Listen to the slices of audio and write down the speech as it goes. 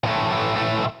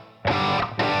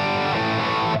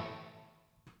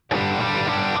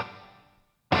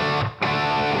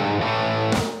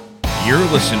You're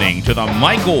listening to the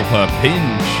Michael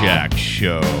Papinchak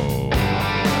Show.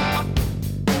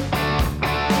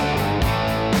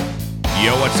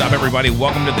 Yo, what's up, everybody?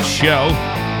 Welcome to the show.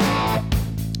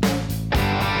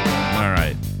 All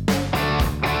right.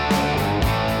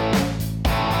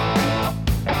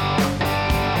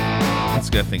 Let's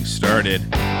get things started.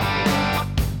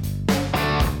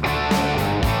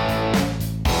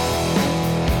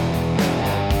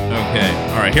 Okay.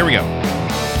 All right, here we go.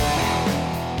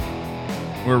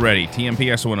 We're ready.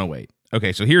 TMPS 108.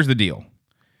 Okay, so here's the deal.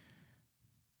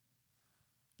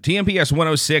 TMPS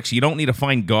 106, you don't need to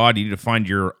find God, you need to find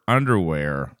your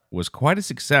underwear, was quite a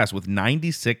success with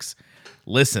 96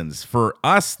 listens. For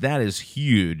us, that is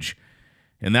huge.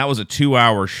 And that was a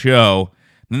 2-hour show.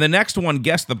 And the next one,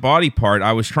 Guess the Body Part,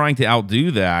 I was trying to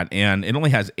outdo that, and it only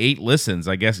has 8 listens.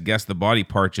 I guess Guess the Body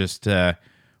Part just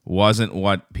wasn't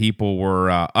what people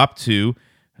were up to.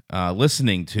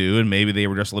 Listening to, and maybe they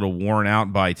were just a little worn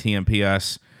out by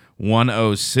TMPS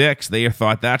 106. They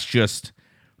thought that's just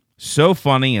so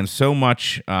funny and so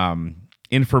much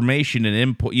information and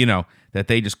input, that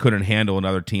they just couldn't handle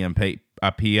another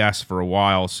TMPS for a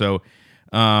while. So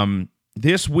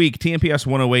this week, TMPS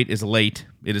 108 is late.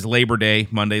 It is Labor Day,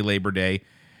 Monday, Labor Day.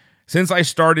 Since I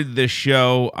started this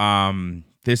show,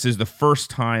 this is the first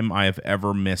time I have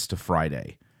ever missed a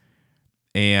Friday.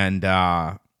 And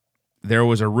there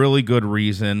was a really good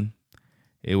reason.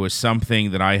 It was something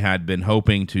that I had been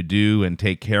hoping to do and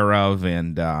take care of,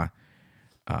 and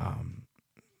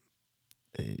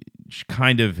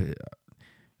kind of,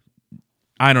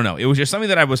 I don't know. It was just something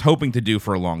that I was hoping to do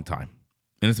for a long time,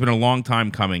 and it's been a long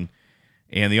time coming,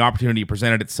 and the opportunity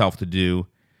presented itself to do,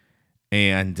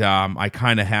 and I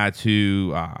kind of had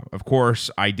to, of course,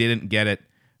 I didn't get it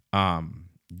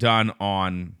done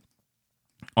on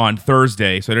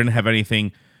Thursday, so I didn't have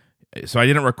anything. So I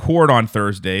didn't record on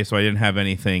Thursday, so I didn't have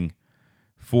anything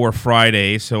for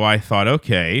Friday. So I thought,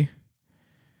 okay,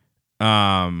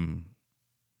 I'll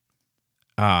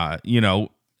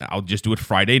just do it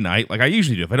Friday night, like I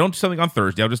usually do. If I don't do something on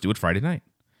Thursday, I'll just do it Friday night.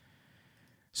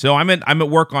 So I'm at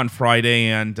work on Friday,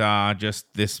 and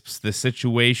just this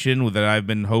situation that I've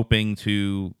been hoping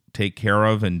to take care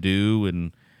of and do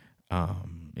and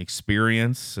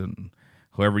experience, and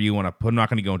however you want to put. I'm not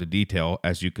going to go into detail,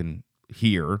 as you can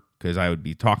hear, because I would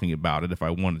be talking about it if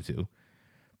I wanted to,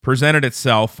 presented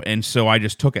itself, and so I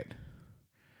just took it.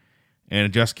 And it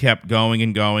just kept going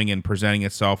and presenting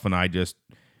itself, and I just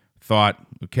thought,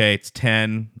 okay, it's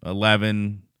 10,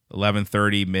 11,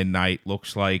 11:30, midnight.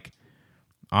 Looks like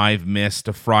I've missed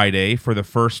a Friday for the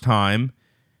first time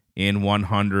in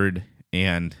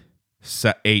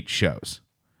 108 shows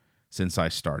since I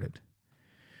started.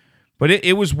 But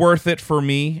it was worth it for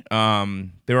me.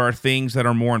 There are things that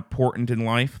are more important in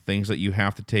life, things that you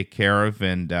have to take care of,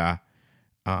 and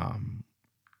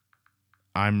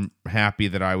I'm happy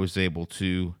that I was able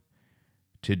to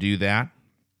do that.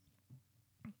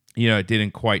 It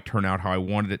didn't quite turn out how I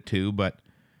wanted it to, but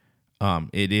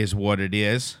it is what it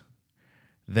is.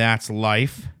 That's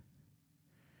life.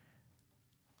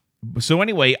 So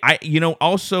anyway, I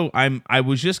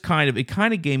was just it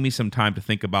kind of gave me some time to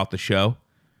think about the show.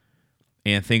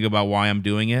 And think about why I'm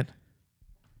doing it,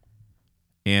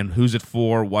 and who's it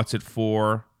for, what's it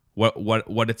for,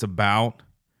 what it's about.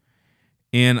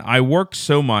 And I worked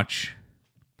so much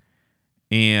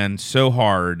and so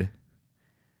hard.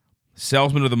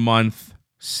 Salesman of the Month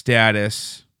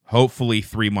status, hopefully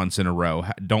 3 months in a row.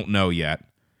 Don't know yet.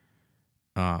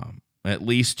 At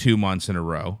least 2 months in a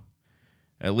row.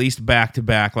 At least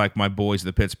back-to-back like my boys,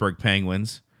 the Pittsburgh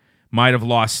Penguins. Might have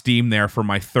lost steam there for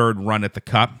my third run at the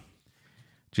Cup.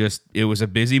 It was a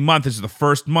busy month. This is the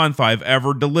first month I've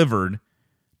ever delivered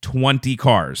 20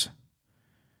 cars.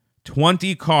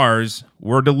 20 cars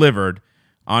were delivered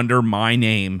under my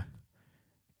name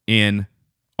in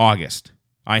August.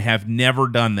 I have never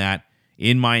done that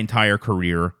in my entire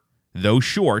career. Though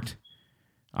short,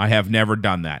 I have never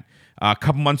done that. A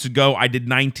couple months ago, I did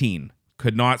 19.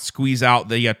 Could not squeeze out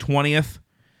the 20th.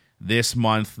 This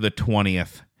month, the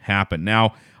 20th happened.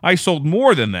 Now, I sold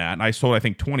more than that. I sold, I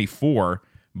think, 24.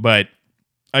 But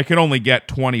I could only get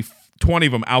 20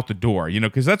 of them out the door,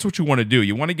 because that's what you want to do.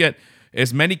 You want to get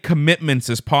as many commitments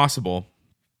as possible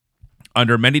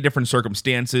under many different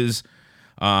circumstances,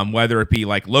 whether it be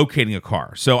like locating a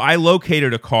car. So I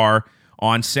located a car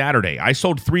on Saturday. I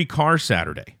sold 3 cars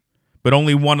Saturday, but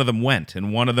only one of them went,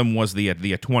 and one of them was the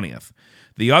 20th.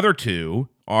 The other 2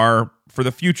 are for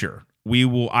the future.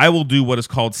 I will do what is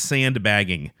called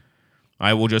sandbagging.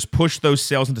 I will just push those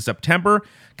sales into September,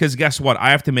 because guess what?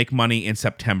 I have to make money in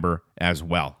September as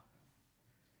well.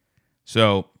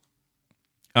 So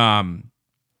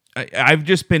I've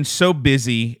just been so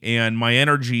busy and my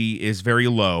energy is very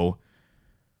low.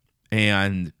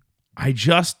 And I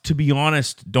just, to be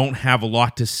honest, don't have a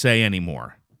lot to say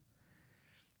anymore.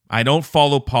 I don't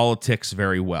follow politics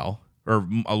very well, or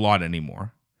a lot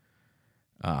anymore.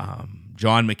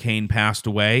 John McCain passed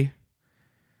away.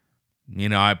 You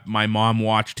know, my mom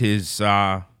watched his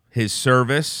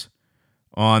service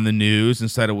on the news and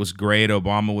said it was great.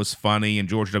 Obama was funny, and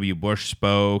George W. Bush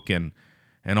spoke, and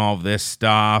all this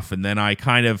stuff. And then I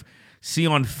kind of see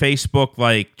on Facebook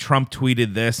like Trump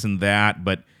tweeted this and that,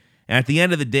 but at the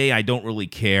end of the day, I don't really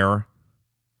care.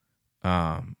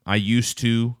 I used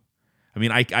to. I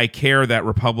mean, I care that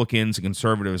Republicans and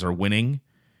conservatives are winning,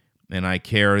 and I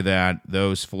care that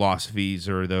those philosophies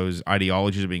or those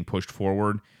ideologies are being pushed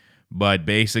forward. But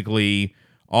basically,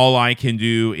 all I can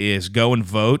do is go and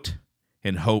vote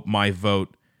and hope my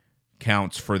vote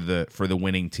counts for the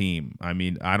winning team. I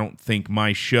mean, I don't think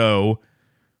my show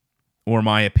or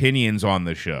my opinions on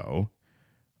the show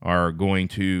are going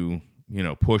to,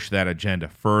 push that agenda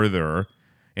further.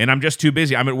 And I'm just too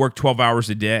busy. I'm at work 12 hours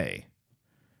a day.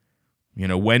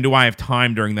 When do I have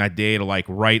time during that day to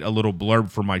write a little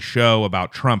blurb for my show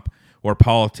about Trump or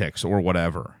politics or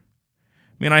whatever?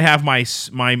 I mean, I have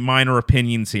my minor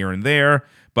opinions here and there,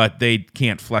 but they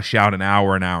can't flesh out an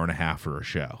hour and a half for a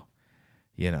show.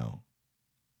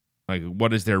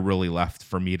 What is there really left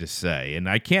for me to say? And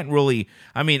I can't really,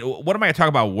 what am I going to talk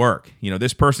about work?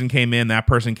 This person came in, that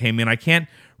person came in. I can't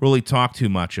really talk too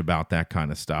much about that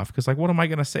kind of stuff because, what am I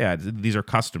going to say? These are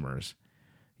customers.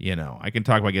 I can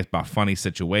talk, about funny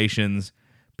situations,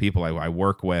 people I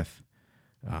work with.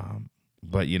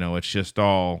 But, it's just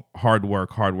all hard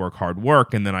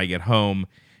work. And then I get home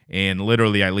and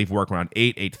literally I leave work around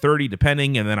 8:30,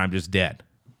 depending, and then I'm just dead.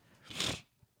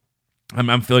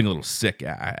 I'm feeling a little sick,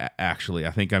 actually.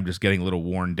 I think I'm just getting a little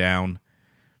worn down.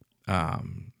 I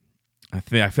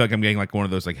feel like I'm getting one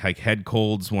of those head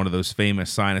colds, one of those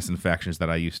famous sinus infections that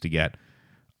I used to get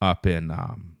up in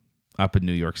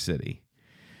New York City.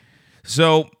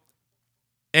 So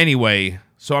anyway,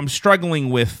 I'm struggling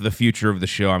with the future of the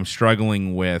show. I'm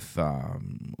struggling with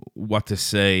what to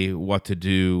say, what to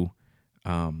do.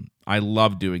 I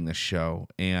love doing this show,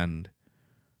 and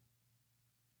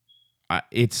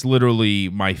it's literally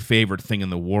my favorite thing in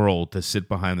the world to sit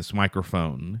behind this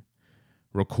microphone,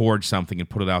 record something, and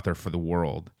put it out there for the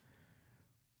world.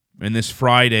 And this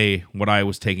Friday, what I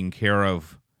was taking care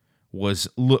of was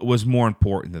more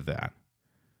important than that.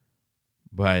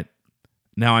 But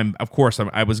now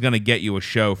I was going to get you a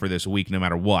show for this week no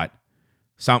matter what.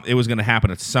 It was going to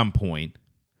happen at some point.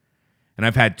 And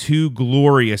I've had 2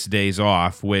 glorious days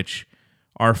off, which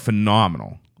are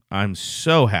phenomenal. I'm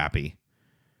so happy.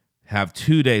 Have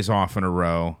 2 days off in a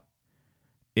row.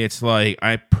 It's like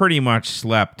I pretty much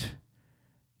slept,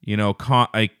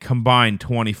 a combined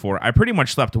 24. I pretty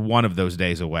much slept one of those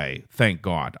days away. Thank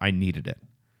God. I needed it.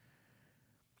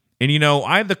 And,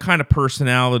 I have the kind of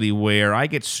personality where I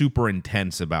get super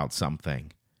intense about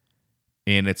something.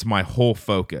 And it's my whole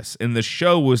focus. And the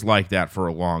show was like that for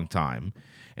a long time.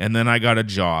 And then I got a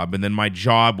job. And then my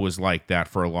job was like that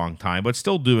for a long time. But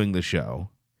still doing the show.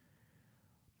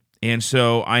 And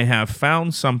so I have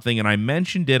found something, and I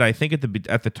mentioned it, I think, at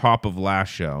the top of last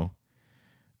show.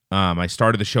 I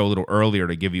started the show a little earlier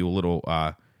to give you a little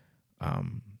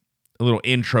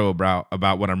intro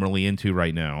about what I'm really into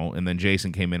right now. And then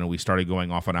Jason came in, and we started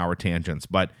going off on our tangents.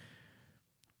 But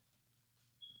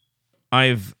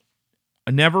I've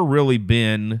never really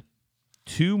been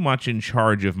too much in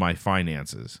charge of my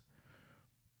finances.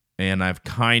 And I've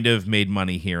kind of made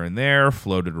money here and there,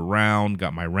 floated around,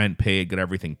 got my rent paid, got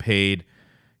everything paid,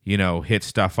 hit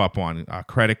stuff up on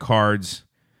credit cards,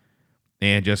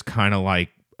 and just kind of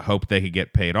hope they could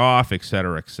get paid off, et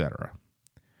cetera, et cetera.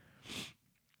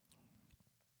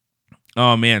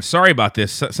 Oh, man, sorry about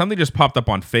this. Something just popped up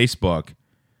on Facebook.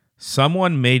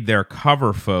 Someone made their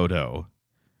cover photo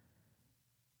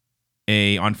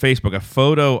on Facebook, a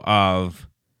photo of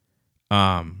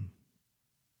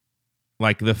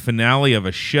the finale of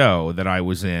a show that I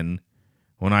was in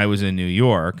when I was in New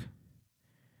York.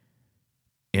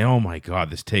 And oh my God,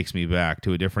 this takes me back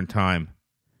to a different time.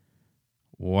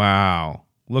 Wow.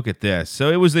 Look at this. So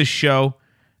it was this show.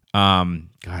 God,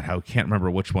 I can't remember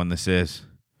which one this is.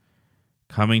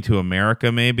 Coming to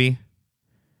America, maybe?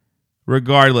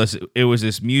 Regardless, it was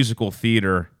this musical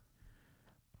theater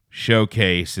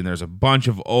showcase, and there's a bunch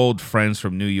of old friends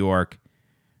from New York,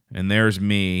 and there's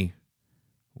me.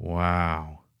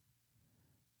 Wow.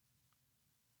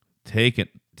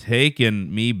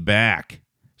 Taking me back.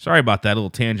 Sorry about that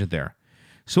little tangent there.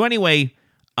 So anyway,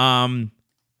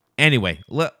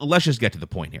 let's just get to the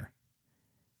point here.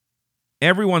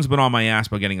 everyone's been on my ass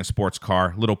about getting a sports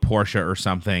car, little Porsche or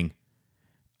something.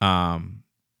 I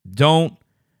don't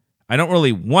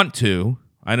really want to.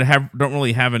 I don't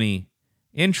really have any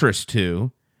interest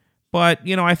to. But,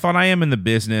 I thought I am in the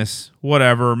business,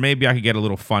 whatever. Maybe I could get a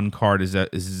little fun car to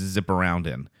zip around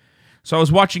in. So I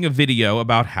was watching a video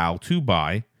about how to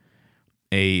buy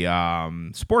a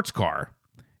sports car.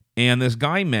 And this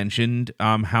guy mentioned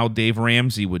how Dave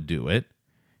Ramsey would do it.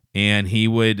 And he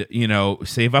would,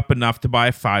 save up enough to buy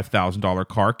a $5,000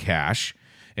 car cash.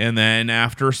 And then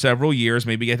after several years,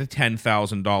 maybe get a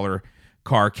 $10,000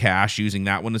 car cash using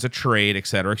that one as a trade, et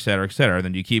cetera, et cetera, et cetera.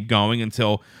 Then you keep going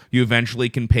until you eventually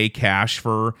can pay cash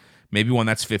for maybe one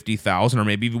that's $50,000 or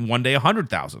maybe even one day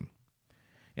 $100,000.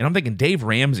 And I'm thinking, Dave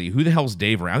Ramsey, who the hell's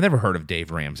Dave Ramsey? I've never heard of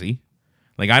Dave Ramsey.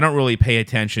 Like, I don't really pay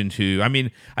attention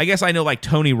to, I guess I know like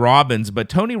Tony Robbins, but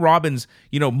Tony Robbins,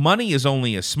 money is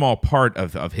only a small part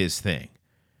of his thing.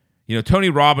 Tony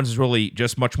Robbins is really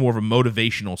just much more of a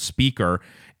motivational speaker.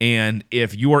 And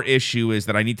if your issue is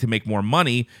that I need to make more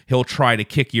money, he'll try to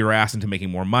kick your ass into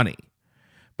making more money.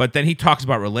 But then he talks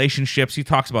about relationships. He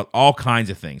talks about all kinds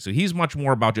of things. So he's much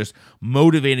more about just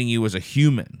motivating you as a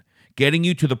human, getting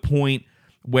you to the point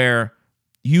where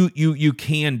you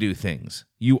can do things.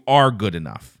 You are good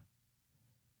enough.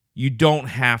 You don't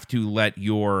have to let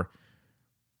your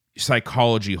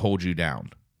psychology hold you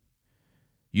down.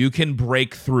 You can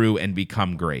break through and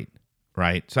become great,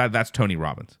 right? So that's Tony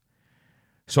Robbins.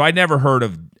 So I never heard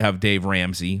of Dave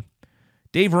Ramsey.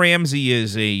 Dave Ramsey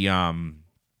is a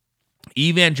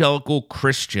evangelical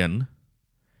Christian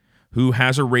who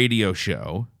has a radio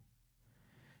show.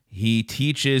 He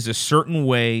teaches a certain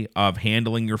way of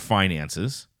handling your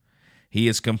finances. He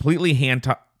is completely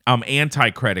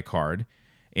anti-credit card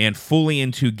and fully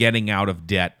into getting out of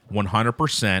debt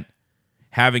 100%,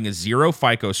 having a 0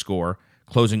 FICO score,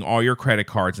 closing all your credit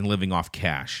cards, and living off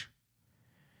cash.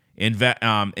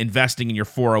 Investing in your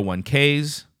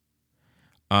 401ks,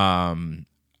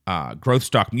 growth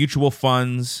stock mutual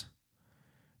funds.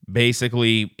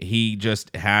 Basically, he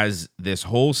just has this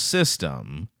whole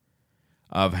system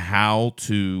of how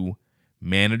to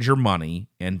manage your money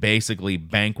and basically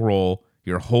bankroll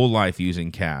your whole life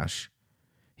using cash.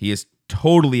 He is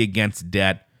totally against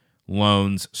debt,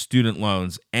 loans, student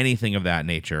loans, anything of that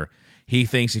nature. He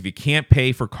thinks if you can't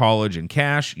pay for college in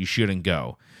cash, you shouldn't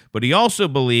go. But he also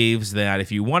believes that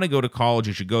if you want to go to college,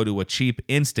 you should go to a cheap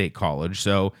in-state college.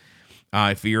 So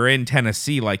if you're in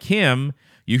Tennessee like him,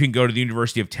 you can go to the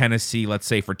University of Tennessee, let's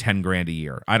say for $10,000 a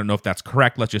year. I don't know if that's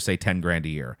correct. Let's just say $10,000 a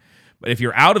year. But if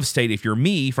you're out of state, if you're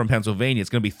me from Pennsylvania, it's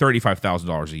going to be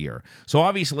 $35,000 a year. So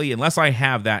obviously, unless I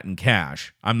have that in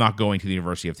cash, I'm not going to the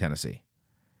University of Tennessee.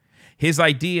 His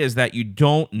idea is that you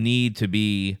don't need to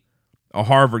be a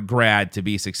Harvard grad to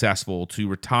be successful, to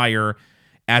retire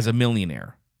as a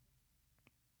millionaire.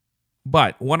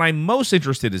 But what I'm most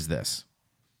interested is this,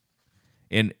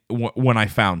 in when I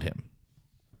found him.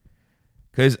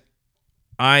 Because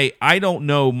I don't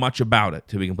know much about it,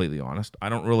 to be completely honest. I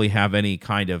don't really have any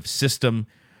kind of system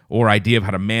or idea of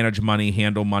how to manage money,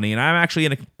 handle money. And I'm actually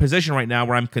in a position right now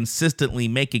where I'm consistently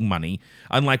making money,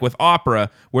 unlike with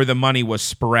opera, where the money was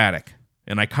sporadic.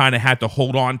 And I kind of had to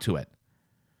hold on to it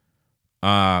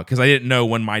because I didn't know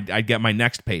when I'd get my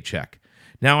next paycheck.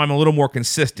 Now I'm a little more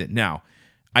consistent. Now,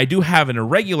 I do have an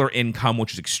irregular income,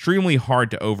 which is extremely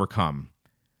hard to overcome.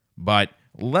 But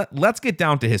let's get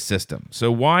down to his system.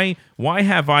 So why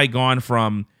have I gone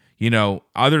from,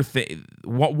 other things?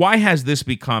 Why has this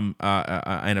become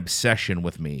an obsession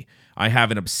with me? I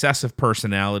have an obsessive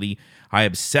personality. I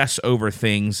obsess over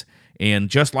things. And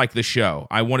just like the show,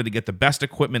 I wanted to get the best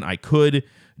equipment I could,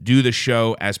 do the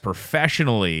show as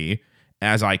professionally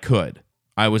as I could.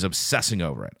 I was obsessing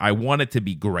over it. I want it to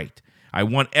be great. I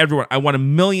want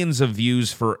millions of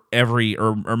views for every,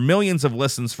 or millions of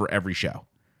listens for every show,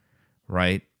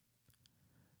 right?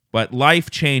 But life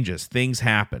changes. Things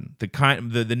happen.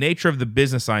 The nature of the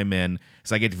business I'm in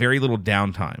is I get very little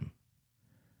downtime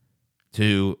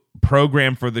to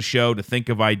program for the show, to think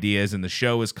of ideas, and the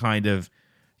show is kind of,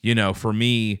 for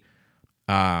me,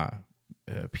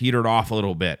 petered off a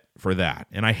little bit for that.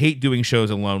 And I hate doing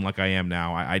shows alone like I am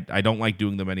now. I don't like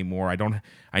doing them anymore.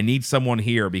 I need someone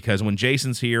here, because when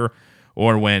Jason's here,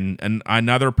 or when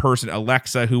another person,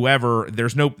 Alexa, whoever,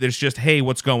 there's just, hey,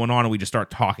 what's going on? And we just start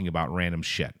talking about random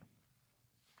shit.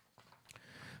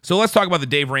 So let's talk about the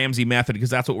Dave Ramsey method, because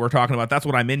that's what we're talking about. That's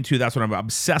what I'm into. That's what I'm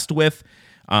obsessed with.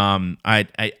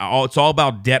 It's all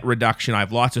about debt reduction. I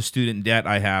have lots of student debt.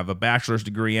 I have a bachelor's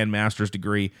degree and master's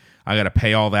degree. I got to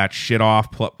pay all that shit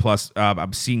off, plus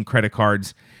obscene credit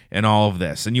cards and all of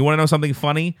this. And you want to know something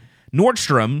funny?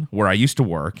 Nordstrom, where I used to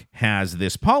work, has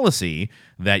this policy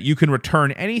that you can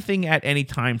return anything at any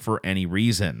time for any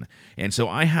reason. And so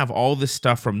I have all this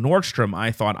stuff from Nordstrom.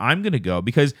 I thought I'm going to go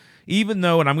because even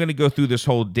though, and I'm going to go through this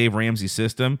whole Dave Ramsey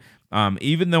system,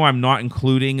 even though I'm not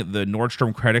including the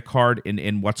Nordstrom credit card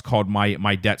in what's called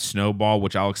my debt snowball,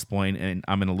 which I'll explain in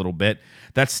a little bit,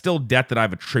 that's still debt that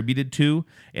I've attributed to.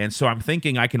 And so I'm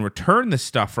thinking I can return this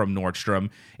stuff from Nordstrom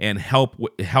and help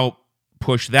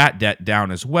push that debt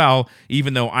down as well,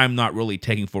 even though I'm not really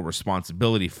taking full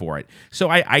responsibility for it. So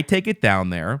I take it down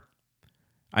there.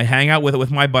 I hang out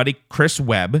with my buddy Chris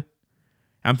Webb.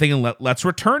 I'm thinking, let's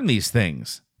return these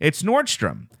things. It's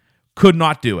Nordstrom. Could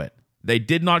not do it. They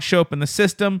did not show up in the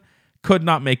system, could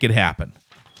not make it happen.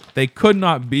 They could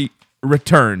not be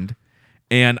returned,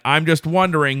 and I'm just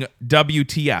wondering,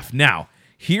 WTF. Now,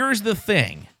 here's the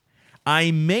thing. I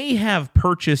may have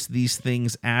purchased these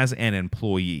things as an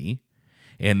employee,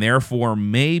 and therefore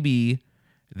maybe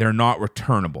they're not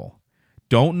returnable.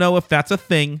 Don't know if that's a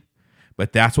thing,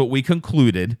 but that's what we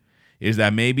concluded, is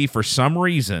that maybe for some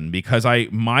reason, because I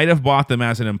might have bought them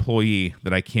as an employee,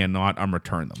 that I cannot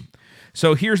return them.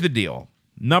 So here's the deal.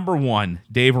 Number one,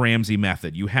 Dave Ramsey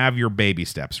method. You have your baby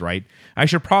steps, right? I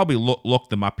should probably look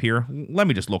them up here. Let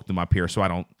me just look them up here so I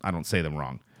don't say them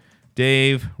wrong.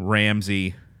 Dave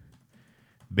Ramsey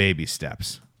baby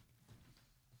steps.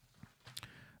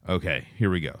 Okay, here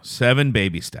we go. 7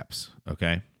 baby steps,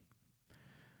 okay?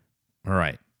 All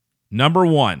right. Number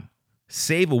one,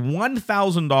 save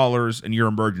 $1,000 in your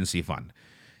emergency fund.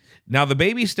 Now, the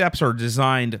baby steps are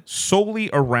designed solely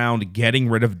around getting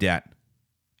rid of debt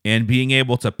and being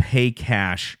able to pay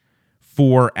cash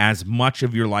for as much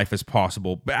of your life as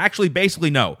possible. But actually, basically,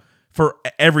 no, for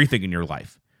everything in your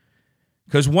life.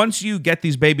 Because once you get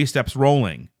these baby steps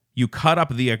rolling, you cut up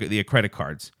the credit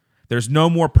cards. There's no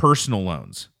more personal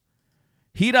loans.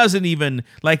 He doesn't even,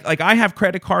 like I have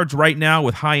credit cards right now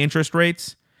with high interest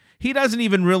rates. He doesn't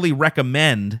even really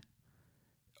recommend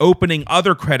opening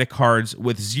other credit cards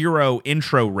with 0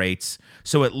 intro rates.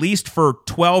 So at least for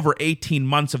 12 or 18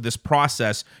 months of this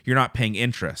process, you're not paying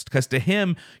interest. Because to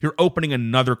him, you're opening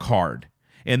another card.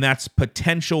 And that's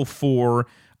potential for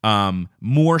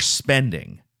more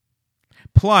spending.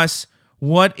 Plus,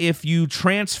 what if you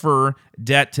transfer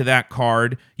debt to that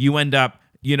card, you end up,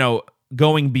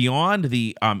 going beyond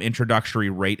the introductory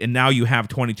rate, and now you have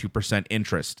 22%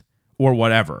 interest or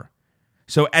whatever.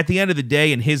 So at the end of the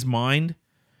day, in his mind,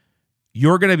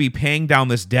 you're going to be paying down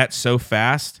this debt so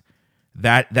fast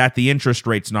that the interest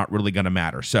rate's not really going to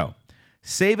matter. So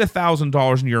save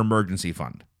 $1,000 in your emergency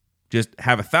fund. Just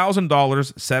have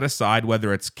 $1,000 set aside,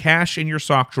 whether it's cash in your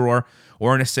sock drawer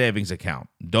or in a savings account.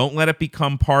 Don't let it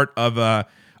become part of a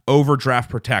overdraft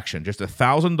protection. Just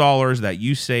 $1,000 that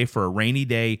you save for a rainy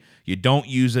day. You don't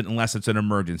use it unless it's an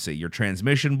emergency. Your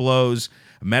transmission blows,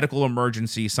 a medical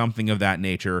emergency, something of that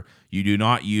nature. You do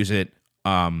not use it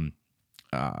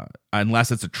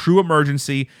unless it's a true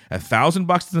emergency. $1,000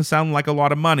 doesn't sound like a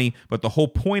lot of money, but the whole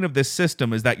point of this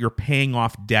system is that you're paying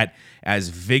off debt as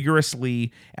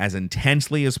vigorously, as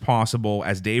intensely as possible,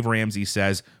 as Dave Ramsey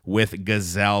says, with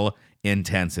Gazelle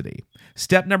intensity.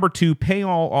 Step number 2, pay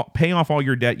off all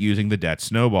your debt using the debt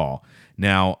snowball.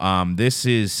 Now, this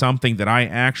is something that I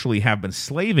actually have been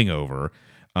slaving over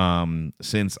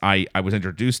since I was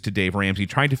introduced to Dave Ramsey,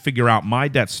 trying to figure out my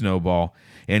debt snowball.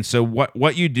 And so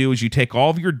what you do is you take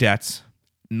all of your debts,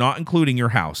 not including your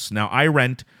house. Now, I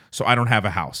rent, so I don't have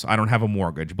a house. I don't have a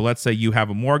mortgage. But let's say you have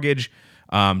a mortgage.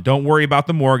 Don't worry about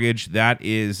the mortgage. That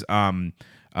is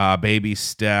baby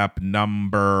step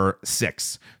number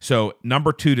 6. So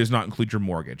number 2 does not include your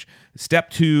mortgage. Step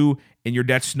 2 in your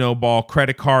debt snowball,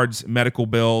 credit cards, medical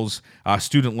bills,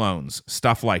 student loans,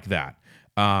 stuff like that.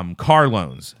 Car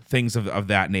loans, things of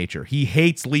that nature. He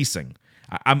hates leasing.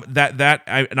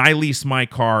 I lease my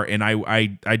car, and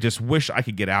I just wish I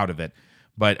could get out of it.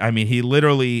 But I mean, he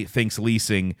literally thinks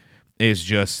leasing is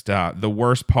just the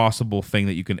worst possible thing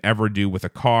that you can ever do with a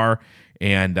car.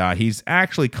 And he's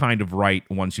actually kind of right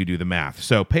once you do the math.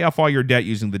 So pay off all your debt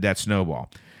using the debt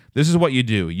snowball. This is what you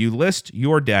do. You list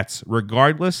your debts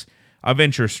regardless of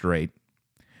interest rate,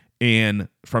 and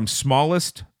from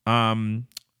smallest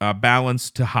balance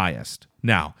to highest.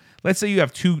 Now, let's say you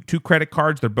have two credit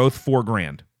cards. They're both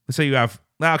 $4,000. Let's say you have,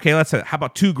 okay, let's say, how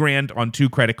about $2,000 on 2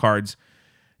 credit cards?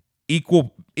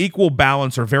 Equal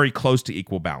balance or very close to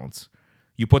equal balance.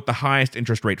 You put the highest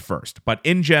interest rate first. But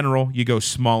in general, you go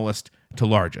smallest to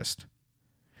largest.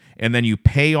 And then you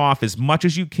pay off as much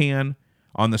as you can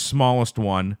on the smallest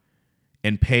one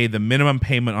and pay the minimum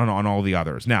payment on all the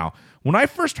others. Now, when I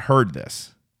first heard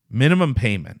this, minimum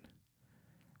payment,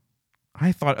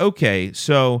 I thought, okay,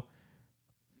 so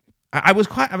I was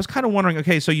kind of wondering,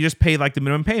 okay, so you just pay like the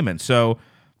minimum payment. So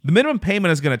the minimum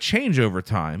payment is going to change over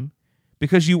time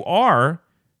because you are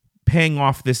paying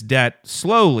off this debt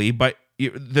slowly, but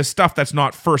the stuff that's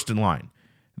not first in line,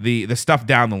 the stuff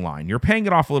down the line, you're paying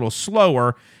it off a little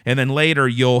slower, and then later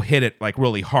you'll hit it like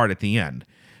really hard at the end.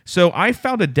 So I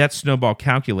found a debt snowball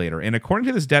calculator, and according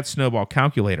to this debt snowball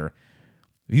calculator,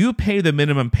 you pay the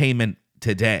minimum payment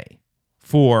today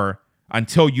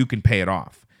until you can pay it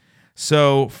off.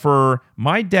 So for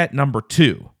my debt number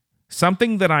 2,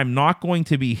 something that I'm not going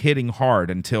to be hitting hard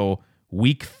until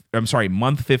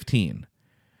month 15,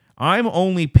 I'm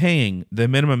only paying the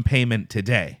minimum payment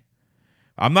today.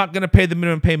 I'm not going to pay the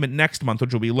minimum payment next month,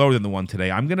 which will be lower than the one today.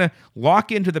 I'm going to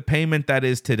lock into the payment that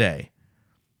is today.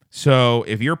 So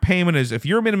if your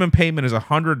minimum payment is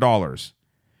 $100,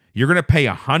 you're going to pay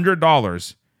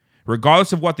 $100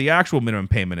 regardless of what the actual minimum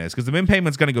payment is, because the minimum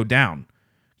payment is going to go down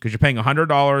because you're paying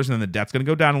 $100 and then the debt's going to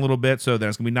go down a little bit. So then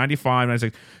it's going to be $95,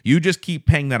 $96. You just keep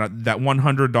paying that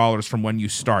 $100 from when you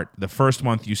start, the first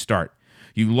month you start.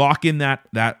 You lock in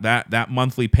that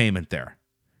monthly payment there.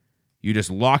 You just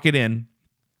lock it in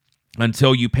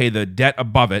until you pay the debt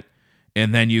above it,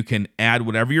 and then you can add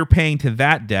whatever you're paying to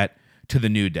that debt to the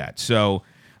new debt. So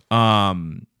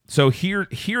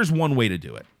here's one way to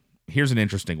do it. Here's an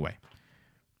interesting way.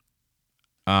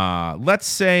 Let's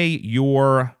say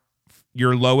your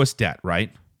lowest debt,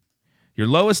 right? Your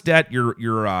lowest debt,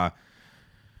 your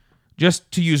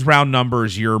just to use round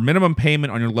numbers, your minimum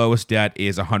payment on your lowest debt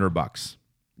is $100.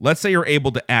 Let's say you're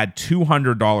able to add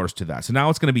 $200 to that. So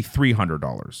now it's going to be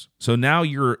 $300. So now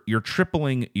you're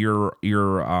tripling your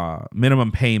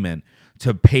minimum payment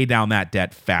to pay down that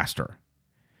debt faster.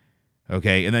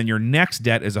 Okay, and then your next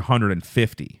debt is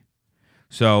 $150.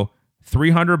 So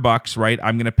 $300, right?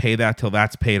 I'm going to pay that till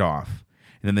that's paid off.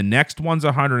 And then the next one's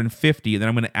 $150, and then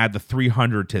I'm going to add the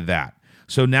 $300 to that.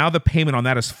 So now the payment on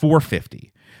that is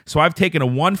 $450. So I've taken a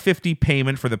 $150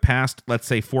 payment for the past, let's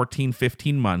say 14,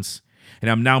 15 months, and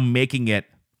I'm now making it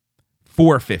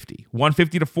 $450.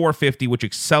 $150 to $450, which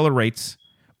accelerates,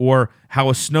 or how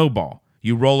a snowball.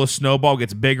 You roll a snowball,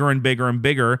 gets bigger and bigger and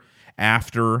bigger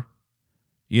after,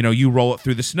 you roll it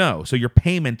through the snow. So your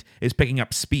payment is picking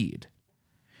up speed.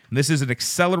 And this is an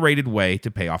accelerated way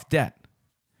to pay off debt.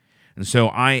 And so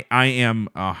I am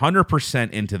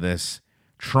 100% into this,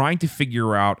 trying to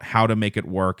figure out how to make it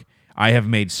work. I have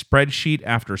made spreadsheet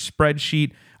after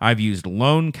spreadsheet. I've used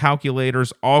loan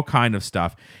calculators, all kind of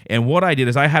stuff. And what I did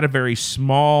is I had a very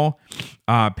small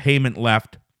payment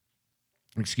left.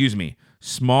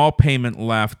 Small payment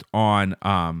left on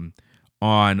a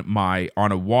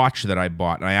watch that I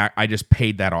bought, and I just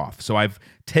paid that off. So I've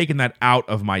taken that out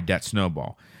of my debt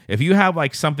snowball. If you have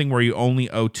like something where you only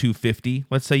owe $250,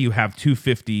 let's say you have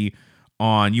 $250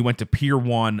 you went to Pier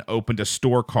 1, opened a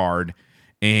store card,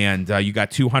 and you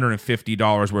got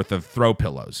 $250 worth of throw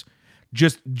pillows.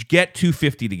 Just get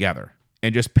 $250 together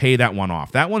and just pay that one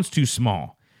off. That one's too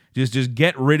small. Just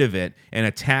get rid of it and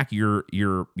attack your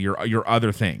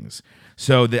other things.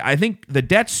 So I think the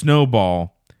debt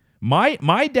snowball,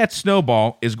 my debt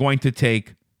snowball is going to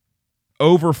take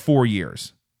over 4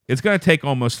 years. It's going to take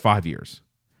almost 5 years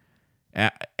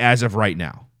as of right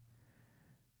now.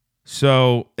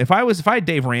 So if I had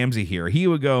Dave Ramsey here, he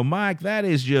would go, Mike, that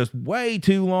is just way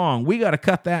too long. We got to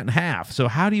cut that in half. So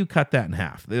how do you cut that in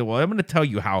half? Well, I'm going to tell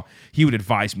you how he would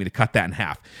advise me to cut that in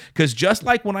half. Because just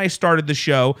like when I started the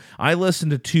show, I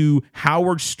listened to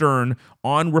Howard Stern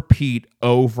on repeat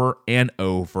over and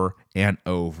over and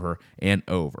over and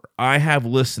over. I have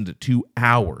listened to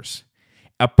hours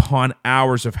upon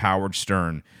hours of Howard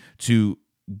Stern to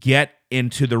get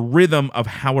into the rhythm of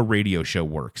how a radio show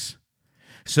works.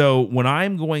 So when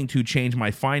I'm going to change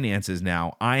my finances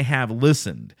now, I have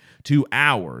listened to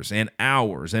hours and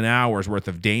hours and hours worth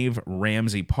of Dave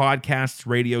Ramsey podcasts,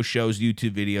 radio shows,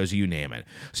 YouTube videos, you name it.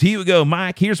 So he would go,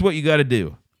 Mike, here's what you got to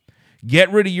do.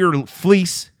 Get rid of your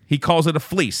fleece. He calls it a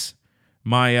fleece.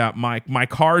 My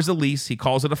car is a lease. He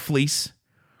calls it a fleece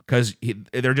because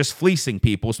they're just fleecing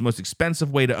people. It's the most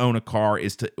expensive way to own a car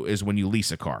is when you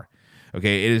lease a car.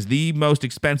 Okay, it is the most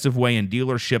expensive way, and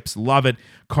dealerships love it.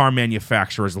 Car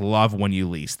manufacturers love when you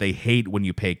lease. They hate when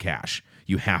you pay cash.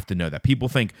 You have to know that. People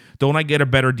think, don't I get a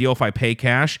better deal if I pay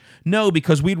cash? No,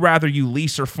 because we'd rather you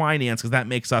lease or finance because that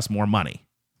makes us more money.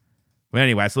 But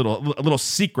anyway, it's a little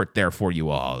secret there for you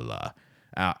all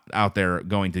out there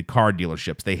going to car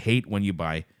dealerships. They hate when you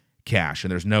buy cash,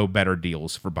 and there's no better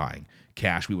deals for buying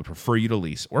cash. We would prefer you to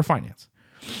lease or finance.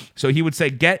 So he would say,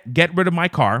 get rid of my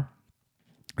car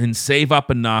and save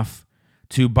up enough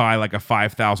to buy like a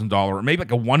 $5,000 or maybe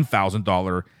like a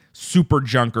 $1,000 super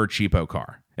junker cheapo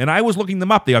car. And I was looking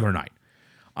them up the other night.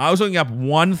 I was looking up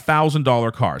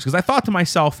 $1,000 cars because I thought to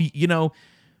myself,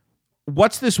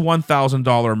 what's this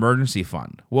 $1,000 emergency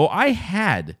fund? Well, I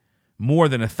had more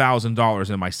than $1,000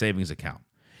 in my savings account,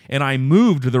 and I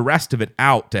moved the rest of it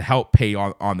out to help pay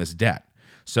on this debt.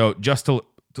 So just to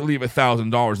leave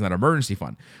 $1,000 in that emergency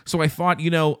fund. So I thought,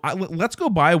 let's go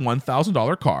buy a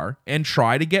 $1,000 car and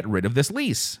try to get rid of this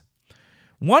lease.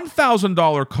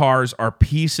 $1,000 cars are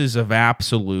pieces of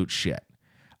absolute shit.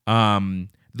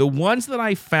 The ones that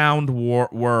I found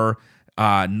were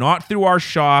not through our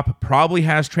shop, probably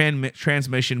has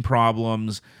transmission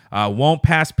problems, won't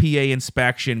pass PA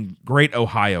inspection, great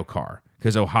Ohio car,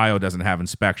 because Ohio doesn't have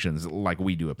inspections like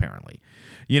we do apparently.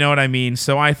 You know what I mean?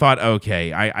 So I thought,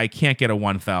 okay, I can't get a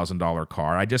 $1,000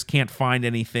 car. I just can't find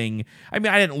anything. I mean,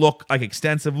 I didn't look like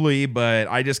extensively, but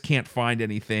I just can't find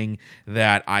anything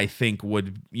that I think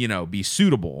would, be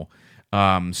suitable.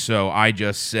 So I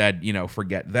just said,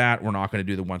 forget that. We're not going to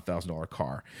do the $1,000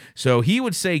 car. So he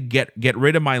would say, get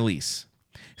rid of my lease.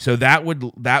 So that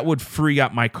would free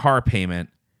up my car payment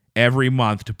every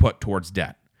month to put towards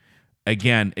debt.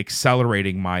 Again,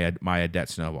 accelerating my debt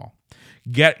snowball.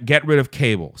 Get rid of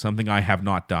cable, something I have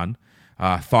not done.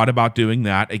 Thought about doing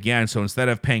that again. So instead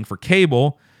of paying for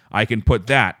cable, I can put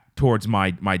that towards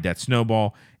my debt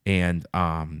snowball and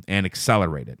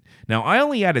accelerate it. Now, I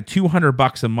only added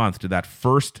 $200 a month to that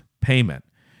first payment.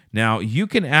 Now, you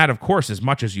can add, of course, as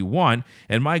much as you want,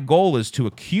 and my goal is to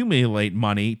accumulate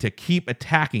money to keep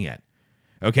attacking it.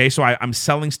 Okay, so I'm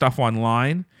selling stuff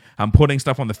online. I'm putting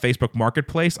stuff on the Facebook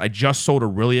Marketplace. I just sold a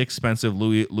really expensive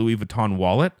Louis Vuitton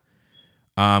wallet.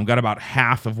 Got about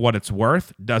half of what it's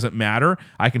worth. Doesn't matter.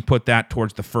 I can put that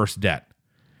towards the first debt.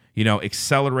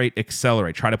 Accelerate.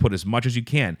 Try to put as much as you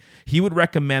can. He would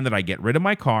recommend that I get rid of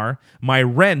my car. My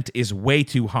rent is way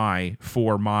too high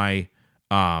for my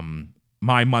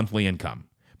my monthly income,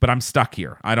 but I'm stuck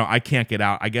here. I can't get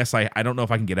out. I guess I don't know if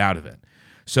I can get out of it.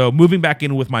 So moving back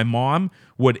in with my mom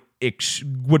would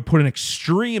put an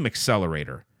extreme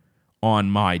accelerator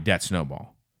on my debt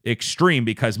snowball. Extreme,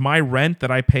 because my rent that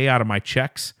I pay out of my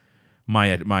checks,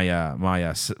 my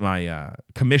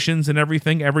commissions and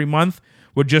everything every month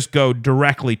would just go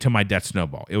directly to my debt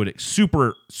snowball. It would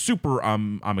super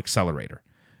accelerator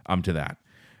to that.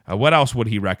 What else would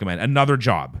he recommend? Another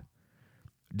job.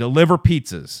 Deliver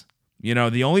pizzas.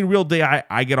 The only real day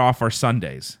I get off are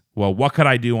Sundays. Well, what could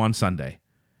I do on Sunday?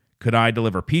 Could I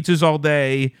deliver pizzas all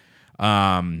day?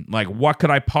 What could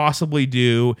I possibly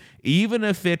do, even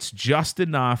if it's just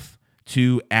enough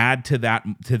to add to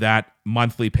that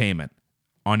monthly payment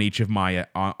on each of my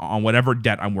on whatever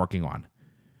debt I'm working on?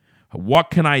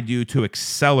 What can I do to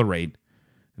accelerate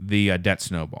the debt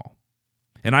snowball?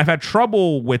 And I've had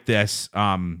trouble with this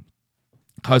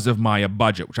because of my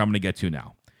budget, which I'm going to get to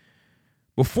now.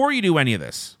 Before you do any of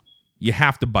this, you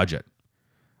have to budget.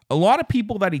 A lot of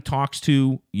people that he talks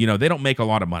to, they don't make a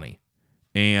lot of money.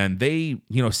 And they,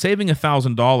 saving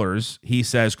 $1,000, he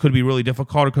says, could be really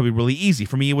difficult or could be really easy.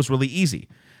 For me, it was really easy.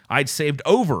 I'd saved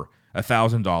over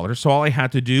 $1,000, so all I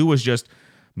had to do was just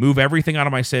move everything out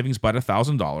of my savings but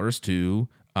 $1,000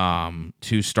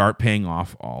 to start paying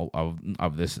off all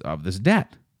of this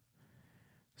debt.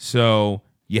 So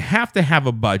you have to have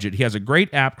a budget. He has a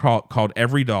great app called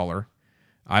Every Dollar.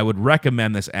 I would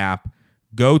recommend this app.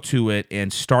 Go to it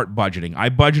and start budgeting. I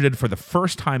budgeted for the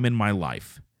first time in my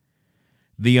life.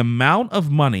 The amount of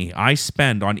money I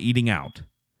spend on eating out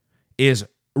is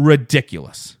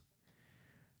ridiculous.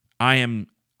 I am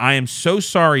so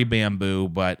sorry, Bamboo,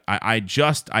 but I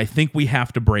think we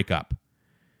have to break up.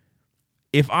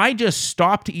 If I just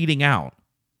stopped eating out,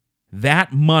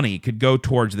 that money could go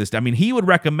towards this. I mean, he would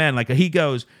recommend, he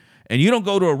goes, and you don't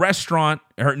go to a restaurant,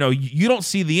 you don't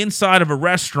see the inside of a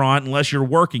restaurant unless you're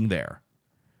working there.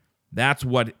 That's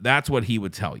what he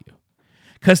would tell you.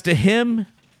 Because to him,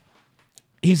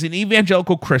 he's an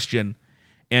evangelical Christian,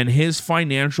 and his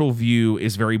financial view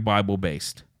is very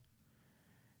Bible-based.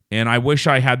 And I wish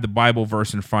I had the Bible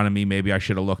verse in front of me. Maybe I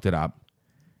should have looked it up.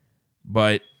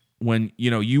 But when,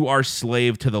 you are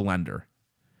slave to the lender.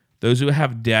 Those who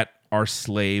have debt are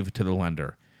slave to the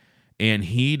lender. And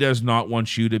he does not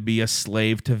want you to be a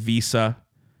slave to Visa,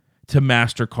 to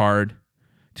MasterCard,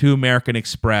 to American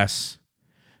Express,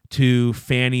 to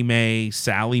Fannie Mae,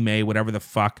 Sally Mae, whatever the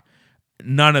fuck.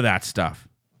 None of that stuff.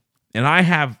 And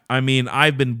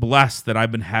I've been blessed that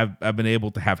I've been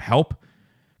able to have help,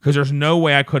 because there's no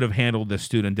way I could have handled this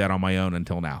student debt on my own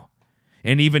until now.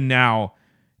 And even now,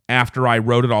 after I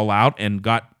wrote it all out and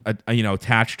got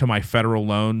attached to my federal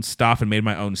loan stuff and made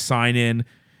my own sign-in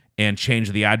and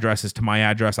changed the addresses to my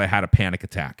address, I had a panic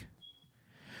attack.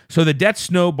 So the debt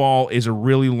snowball is a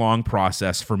really long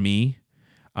process for me.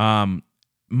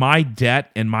 my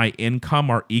debt and my income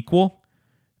are equal,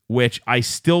 which I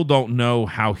still don't know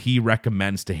how he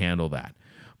recommends to handle that.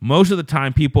 Most of the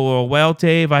time people are, well,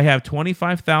 Dave, I have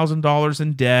 $25,000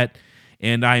 in debt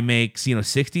and I make,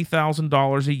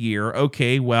 $60,000 a year.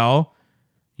 Okay, well,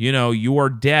 your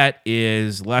debt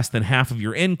is less than half of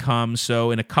your income.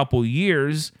 So in a couple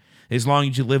years, as long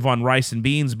as you live on rice and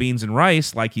beans and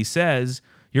rice, like he says,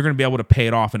 you're going to be able to pay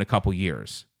it off in a couple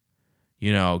years.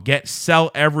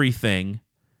 Sell everything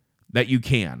that you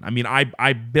can. I mean, I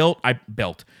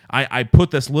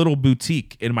put this little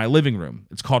boutique in my living room.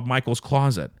 It's called Michael's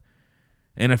Closet.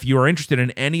 And if you are interested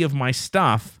in any of my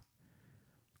stuff,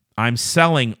 I'm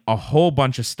selling a whole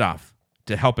bunch of stuff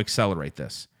to help accelerate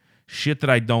this. Shit that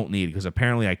I don't need because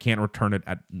apparently I can't return it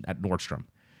at Nordstrom.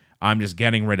 I'm just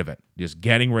getting rid of it. Just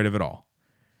getting rid of it all.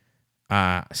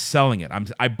 Selling it.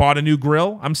 I bought a new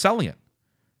grill. I'm selling it.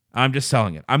 I'm just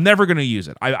selling it. I'm never going to use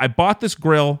it. I bought this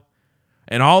grill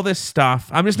and all this stuff.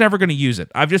 I'm just never going to use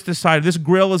it. I've just decided this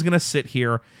grill is going to sit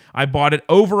here. I bought it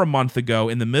over a month ago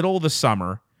in the middle of the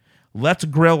summer. Let's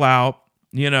grill out.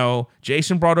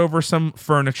 Jason brought over some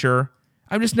furniture.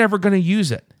 I'm just never going to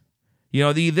use it.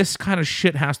 This kind of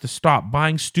shit has to stop.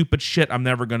 Buying stupid shit I'm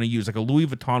never going to use, like a Louis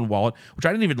Vuitton wallet, which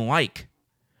I didn't even like.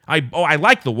 I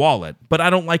like the wallet, but I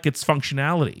don't like its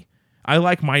functionality. I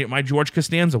like my George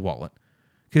Costanza wallet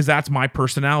because that's my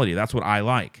personality. That's what I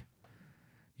like.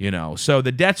 So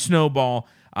the debt snowball,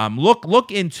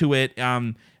 look into it.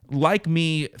 Like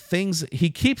me, he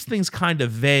keeps things kind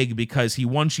of vague because he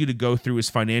wants you to go through his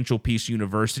Financial Peace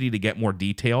University to get more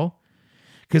detail.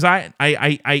 Because I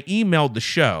emailed the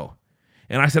show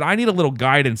and I said, I need a little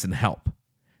guidance and help.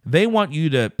 They want you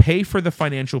to pay for the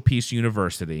Financial Peace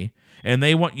University and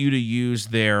they want you to use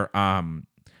their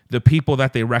the people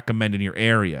that they recommend in your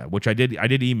area, which I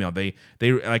did email.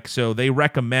 They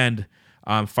recommend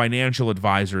financial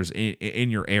advisors in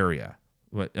your area.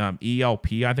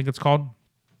 ELP, I think it's called.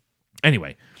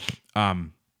 Anyway,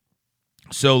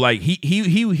 so like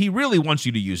he really wants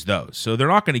you to use those. So they're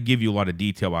not going to give you a lot of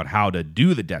detail about how to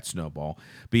do the debt snowball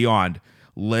beyond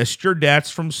list your debts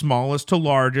from smallest to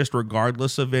largest,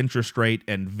 regardless of interest rate,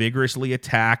 and vigorously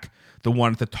attack the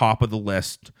one at the top of the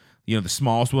list. The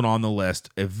smallest one on the list.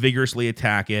 Vigorously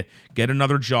attack it. Get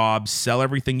another job. Sell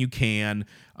everything you can.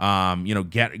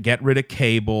 Get rid of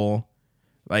cable.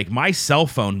 Like my cell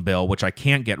phone bill, which I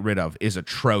can't get rid of, is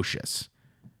atrocious.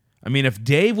 I mean, if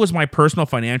Dave was my personal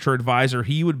financial advisor,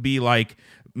 he would be like,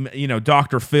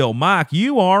 Dr. Phil, Mark,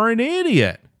 you are an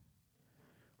idiot.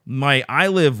 I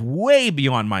live way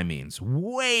beyond my means.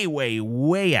 Way, way,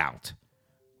 way out.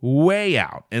 Way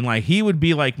out. And like he would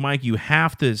be like, Mike, you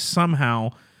have to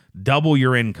somehow double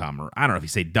your income. Or I don't know if you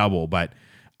say double, but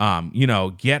you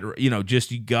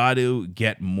got to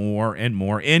get more and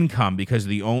more income because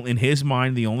in his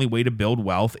mind, the only way to build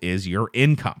wealth is your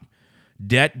income.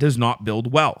 Debt does not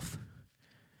build wealth.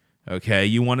 Okay,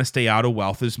 you want to stay out of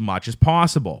wealth as much as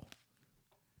possible.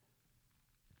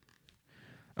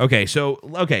 Okay, so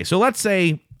let's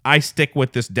say I stick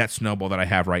with this debt snowball that I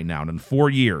have right now, and in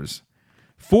 4 years,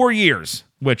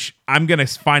 which I'm going to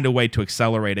find a way to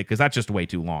accelerate it because that's just way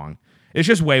too long. It's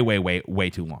just way, way, way, way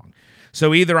too long.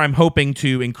 So either I'm hoping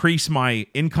to increase my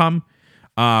income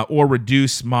or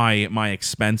reduce my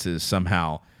expenses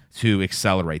somehow to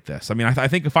accelerate this. I mean, I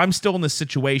think if I'm still in this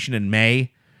situation in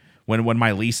May, when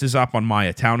my lease is up on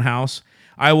my townhouse,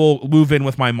 I will move in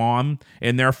with my mom,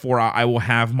 and therefore I will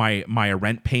have my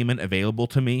rent payment available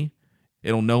to me.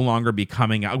 It'll no longer be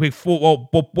coming out. Okay, well,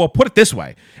 put it this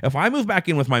way. If I move back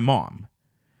in with my mom,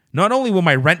 not only will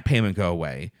my rent payment go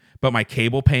away, but my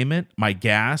cable payment, my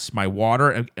gas, my water,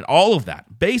 and all of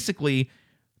that. Basically,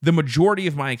 the majority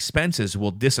of my expenses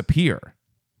will disappear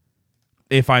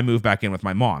if I move back in with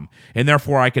my mom, and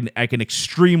therefore I can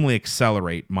extremely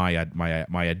accelerate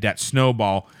my debt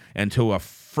snowball into a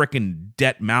freaking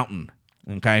debt mountain.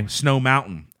 Okay, snow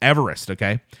mountain, Everest.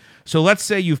 Okay, so let's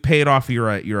say you've paid off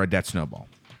your debt snowball.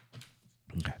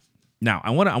 Okay, now I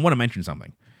want to mention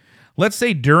something. Let's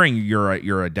say during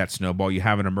your debt snowball you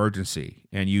have an emergency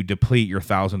and you deplete your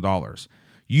 $1,000.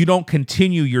 You don't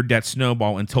continue your debt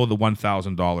snowball until the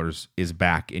 $1,000 is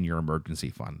back in your emergency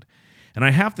fund. And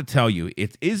I have to tell you,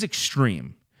 it is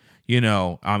extreme. It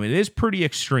is pretty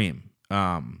extreme.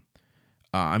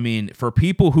 I mean, for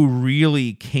people who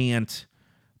really can't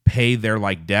pay their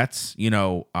debts,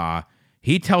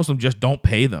 he tells them just don't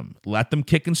pay them. Let them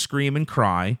kick and scream and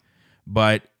cry.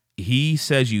 But he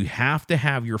says you have to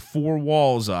have your 4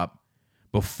 walls up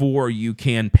before you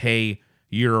can pay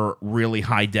your really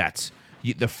high debts.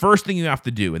 The first thing you have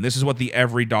to do, and this is what the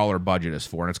every dollar budget is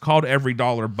for, and it's called every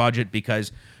dollar budget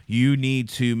because you need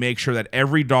to make sure that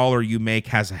every dollar you make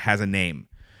has a name.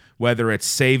 whether it's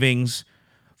savings,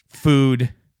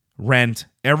 food, rent.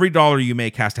 Every dollar you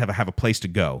make has to have a place to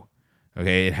go.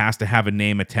 Okay, it has to have a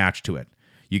name attached to it.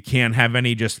 You can't have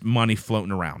any just money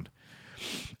floating around.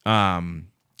 So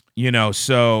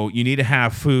you need to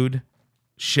have food,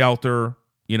 shelter,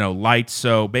 lights.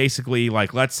 So basically,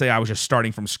 like, let's say I was just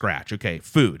starting from scratch. Okay,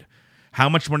 food. How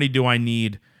much money do I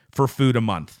need for food a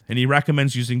month? And he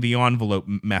recommends using the envelope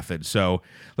method. So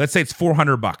let's say it's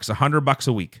 $400, $100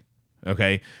 a week.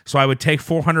 Okay, so I would take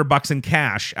 $400 in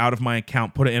cash out of my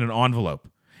account, put it in an envelope,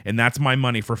 and that's my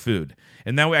money for food.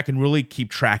 And that way I can really keep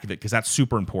track of it because that's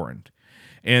super important.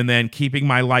 And then keeping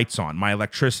my lights on, my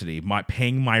electricity,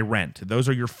 paying my rent. Those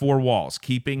are your four walls,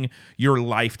 keeping your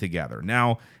life together.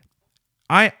 Now,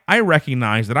 I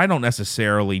recognize that I don't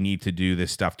necessarily need to do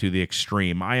this stuff to the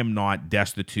extreme. I am not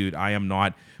destitute. I am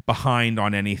not behind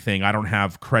on anything. I don't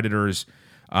have creditors,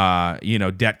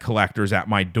 debt collectors at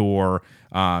my door.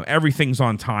 Everything's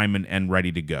on time and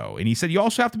ready to go. And he said you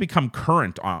also have to become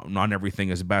current on everything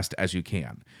as best as you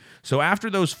can. So after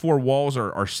those four walls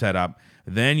are set up,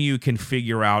 then you can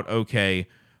figure out, okay,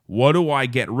 what do I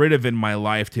get rid of in my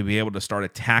life to be able to start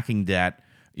attacking debt,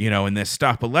 in this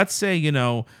stuff. But let's say,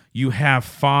 you have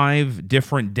 5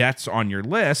 different debts on your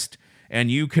list and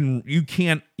you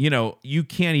can't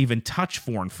even touch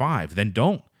 4 and 5. Then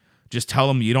don't. Just tell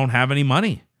them you don't have any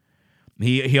money.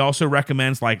 He also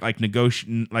recommends like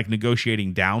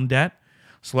negotiating down debt.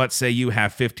 So let's say you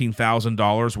have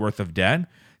 $15,000 worth of debt.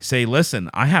 Say, listen,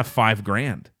 I have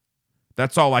 $5,000.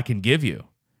 That's all I can give you.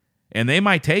 And they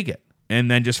might take it and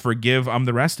then just forgive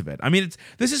the rest of it. I mean,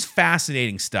 this is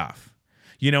fascinating stuff.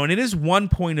 And it is one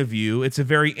point of view. It's a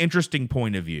very interesting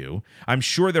point of view. I'm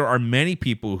sure there are many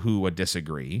people who would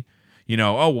disagree.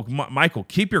 Michael,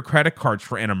 keep your credit cards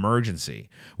for an emergency.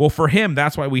 Well, for him,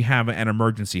 that's why we have an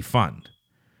emergency fund.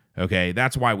 Okay,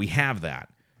 that's why we have that.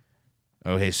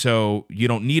 Okay, so you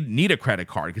don't need a credit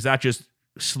card because that just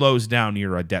slows down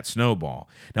your debt snowball.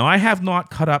 Now, I have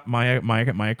not cut up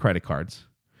my credit cards,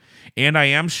 and I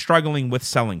am struggling with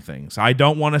selling things. I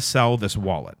don't want to sell this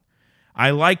wallet.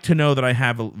 I like to know that I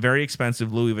have a very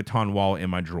expensive Louis Vuitton wallet in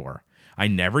my drawer. I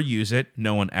never use it.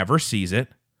 No one ever sees it.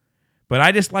 But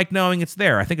I just like knowing it's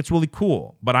there. I think it's really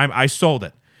cool. But I sold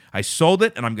it. I sold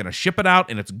it, and I'm going to ship it out,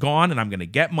 and it's gone, and I'm going to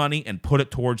get money and put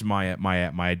it towards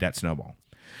my debt snowball.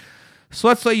 So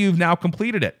let's say you've now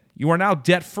completed it. You are now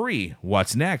debt-free.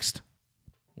 What's next?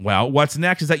 Well, what's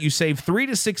next is that you save 3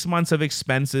 to 6 months of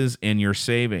expenses in your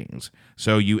savings.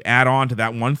 So you add on to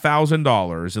that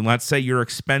 $1,000, and let's say your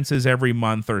expenses every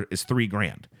month is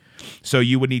 $3,000. So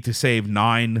you would need to save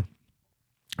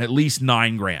at least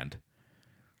 $9,000,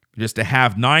 just to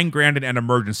have $9,000 in an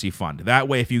emergency fund. That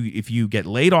way, if you get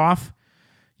laid off,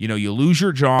 you lose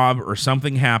your job or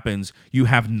something happens, you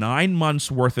have 9 months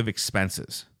worth of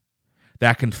expenses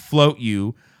that can float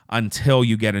you until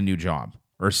you get a new job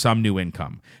or some new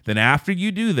income. Then after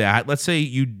you do that, let's say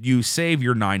you save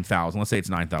your $9,000. Let's say it's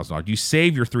 $9,000. You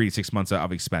save your 3 to 6 months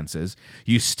of expenses.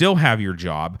 You still have your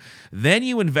job. Then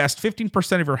you invest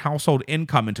 15% of your household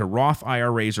income into Roth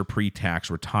IRAs or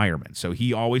pre-tax retirement. So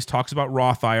he always talks about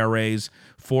Roth IRAs,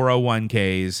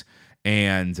 401ks,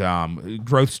 and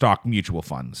growth stock mutual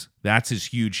funds. That's his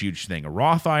huge thing. A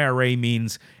Roth IRA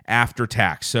means after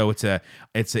tax. So it's an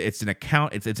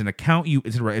account. It's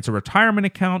a retirement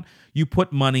account. You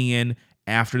put money in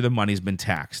after the money's been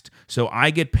taxed. So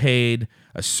I get paid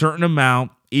a certain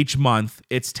amount each month.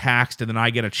 It's taxed, and then I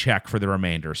get a check for the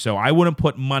remainder. So I wouldn't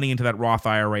put money into that Roth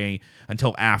IRA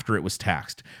until after it was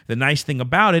taxed. The nice thing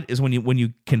about it is when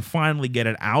you can finally get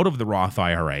it out of the Roth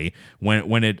IRA,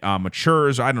 when it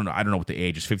matures. I don't know what the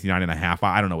age is, 59 and a half.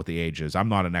 I don't know what the age is. I'm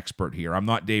not an expert here. I'm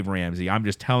not Dave Ramsey. I'm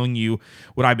just telling you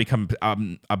what I become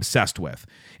obsessed with.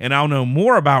 And I'll know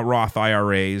more about Roth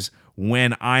IRAs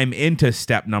when I'm into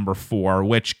step number 4,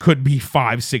 which could be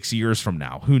 5-6 years from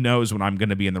now. Who knows when I'm going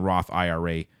to be in the Roth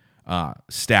IRA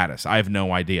status? I have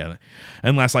no idea.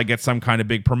 Unless I get some kind of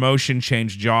big promotion,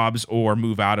 change jobs, or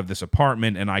move out of this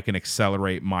apartment, and I can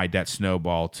accelerate my debt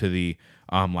snowball to the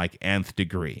nth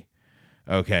degree.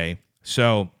 Okay,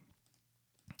 so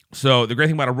the great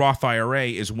thing about a Roth IRA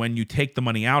is when you take the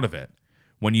money out of it,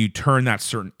 when you turn that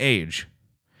certain age,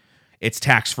 it's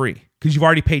tax-free because you've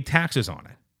already paid taxes on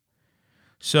it.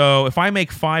 So if I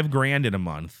make $5,000 in a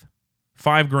month,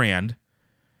 $5,000,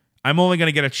 I'm only going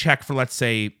to get a check for, let's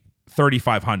say,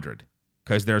 $3,500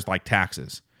 because there's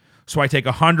taxes. So I take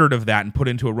 100 of that and put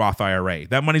into a Roth IRA.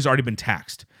 That money's already been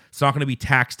taxed. It's not going to be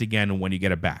taxed again when you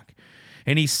get it back.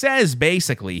 And he says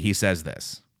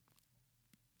this: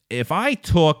 if I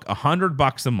took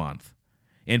 $100 a month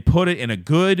and put it in a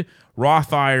good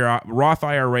Roth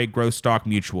IRA growth stock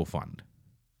mutual fund,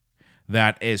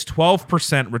 that is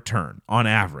 12% return on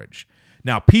average.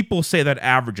 Now, people say that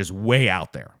average is way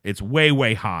out there. It's way,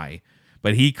 way high,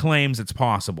 but he claims it's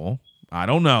possible. I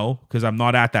don't know because I'm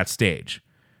not at that stage.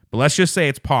 But let's just say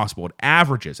it's possible. It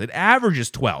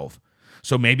averages 12.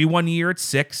 So maybe one year it's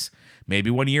 6, maybe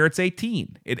one year it's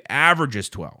 18. It averages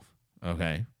 12,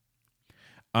 okay?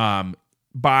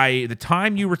 By the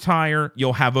time you retire,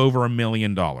 you'll have over $1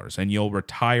 million and you'll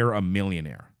retire a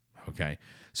millionaire, okay?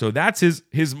 So that's his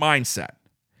mindset.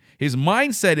 His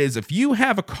mindset is if you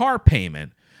have a car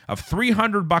payment of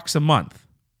 $300 a month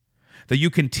that you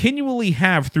continually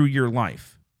have through your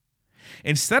life,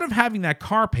 instead of having that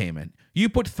car payment, you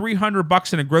put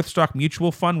 $300 in a growth stock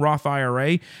mutual fund, Roth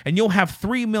IRA, and you'll have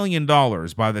 $3 million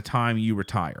by the time you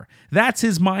retire. That's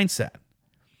his mindset.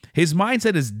 His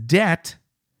mindset is debt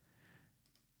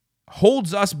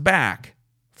holds us back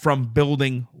from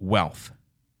building wealth.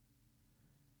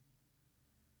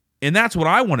 And that's what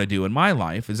I want to do in my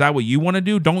life. Is that what you want to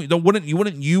do? Wouldn't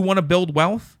you want to build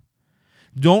wealth?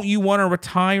 Don't you want to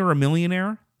retire a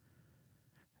millionaire?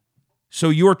 So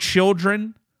your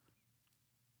children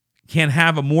can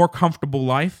have a more comfortable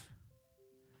life?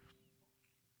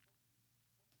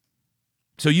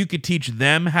 So you could teach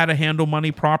them how to handle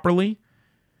money properly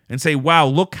and say, wow,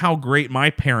 look how great my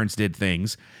parents did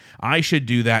things. I should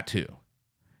do that too.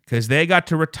 Because they got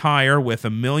to retire with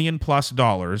 $1 million+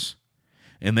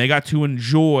 and they got to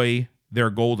enjoy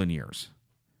their golden years.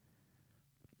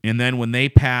 And then when they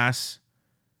pass,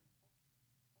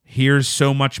 here's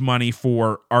so much money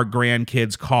for our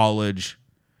grandkids' college,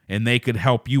 and they could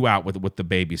help you out with the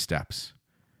baby steps.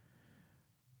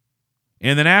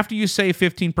 And then after you save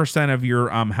 15% of your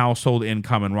household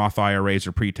income in Roth IRAs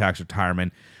or pre-tax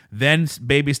retirement, then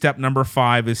baby step number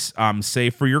 5 is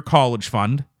save for your college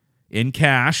fund in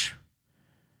cash.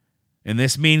 And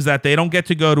this means that they don't get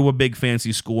to go to a big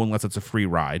fancy school unless it's a free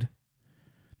ride.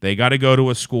 They got to go to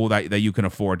a school that you can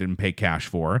afford and pay cash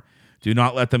for. Do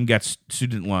not let them get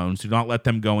student loans. Do not let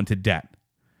them go into debt.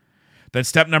 Then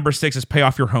step number 6 is pay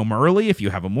off your home early if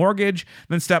you have a mortgage.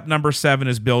 Then step number 7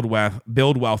 is build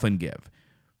wealth and give.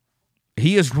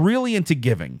 He is really into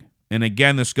giving. And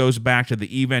again, this goes back to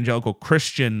the evangelical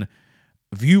Christian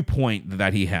viewpoint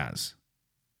that he has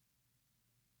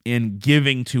in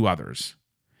giving to others.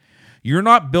 You're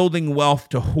not building wealth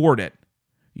to hoard it.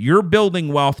 You're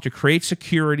building wealth to create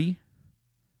security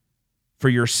for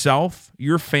yourself,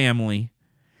 your family,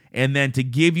 and then to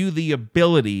give you the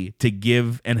ability to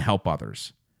give and help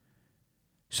others.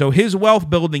 So his wealth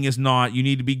building is not, you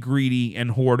need to be greedy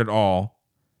and hoard it all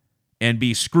and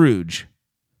be Scrooge.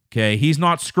 Okay, he's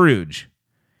not Scrooge.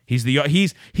 He's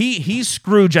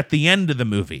Scrooge at the end of the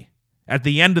movie, at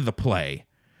the end of the play,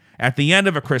 at the end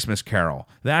of A Christmas Carol.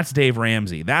 That's Dave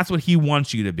Ramsey. That's what he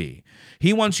wants you to be.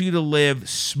 He wants you to live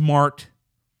smart.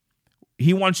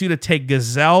 He wants you to take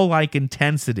Gazelle-like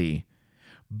intensity,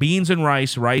 beans and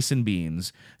rice, rice and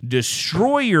beans,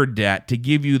 destroy your debt to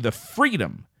give you the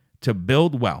freedom to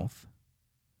build wealth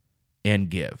and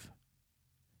give.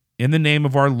 In the name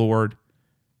of our Lord,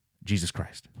 Jesus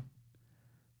Christ.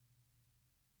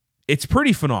 It's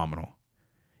pretty phenomenal.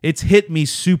 It's hit me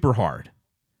super hard.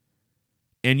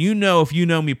 And you know, if you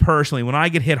know me personally, when I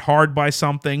get hit hard by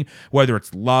something, whether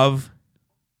it's love,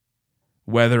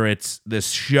 whether it's this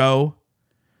show,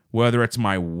 whether it's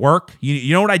my work.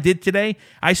 You know what I did today?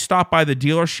 I stopped by the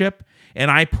dealership and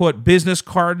I put business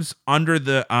cards under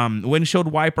the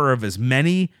windshield wiper of as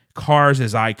many cars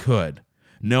as I could,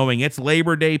 knowing it's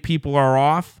Labor Day, people are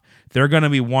off. They're going to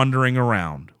be wandering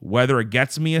around. Whether it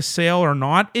gets me a sale or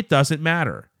not, it doesn't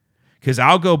matter. Because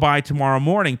I'll go by tomorrow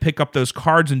morning, pick up those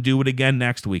cards, and do it again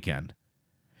next weekend.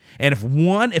 And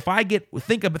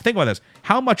think about this.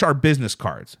 How much are business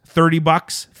cards? $30,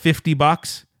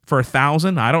 $50 for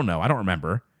 1,000? I don't know. I don't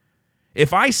remember.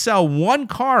 If I sell one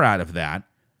car out of that,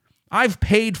 I've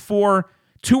paid for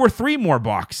 2 or 3 more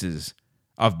boxes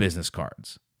of business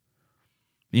cards.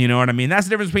 You know what I mean? That's the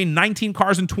difference between 19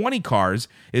 cars and 20 cars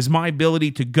is my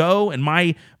ability to go and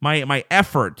my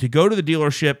effort to go to the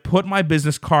dealership, put my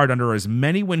business card under as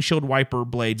many windshield wiper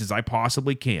blades as I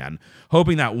possibly can,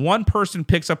 hoping that one person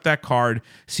picks up that card,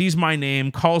 sees my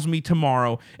name, calls me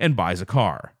tomorrow, and buys a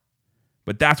car.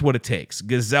 But that's what it takes.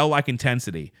 Gazelle-like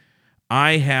intensity.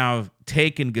 I have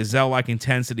taken Gazelle-like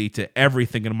intensity to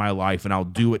everything in my life, and I'll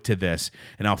do it to this.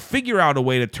 And I'll figure out a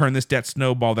way to turn this debt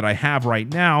snowball that I have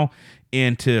right now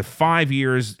into 5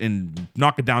 years and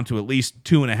knock it down to at least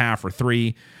 2.5 or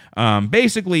 3.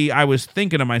 Basically, I was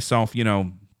thinking to myself,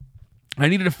 I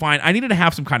needed to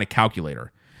have some kind of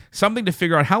calculator, something to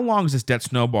figure out how long is this debt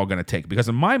snowball going to take? Because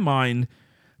in my mind,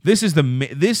 this is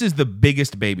the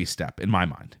biggest baby step in my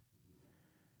mind.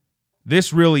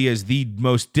 This really is the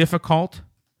most difficult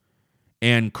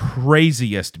and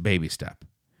craziest baby step.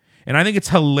 And I think it's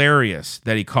hilarious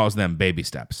that he calls them baby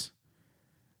steps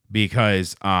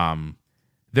because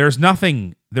there's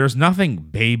nothing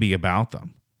baby about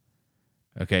them.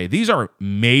 Okay, these are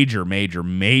major, major,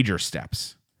 major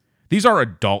steps. These are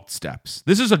adult steps.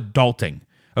 This is adulting.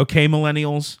 Okay,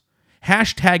 millennials?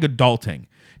 Hashtag adulting.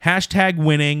 Hashtag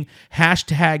winning.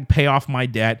 Hashtag pay off my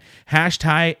debt.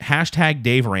 Hashtag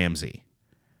Dave Ramsey.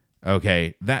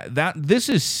 Okay, this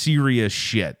is serious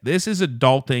shit. This is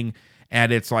adulting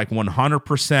at its like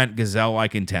 100%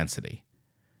 Gazelle-like intensity.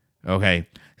 Okay,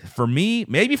 for me,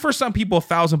 maybe for some people,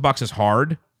 $1,000 is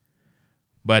hard.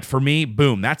 But for me,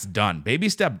 boom, that's done. Baby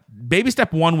step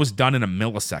 1 was done in a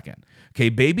millisecond. Okay,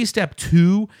 baby step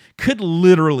 2 could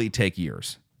literally take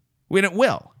years. And it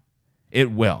will.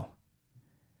 It will.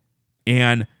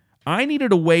 And I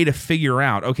needed a way to figure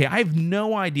out, okay, I have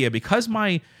no idea because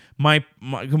my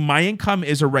income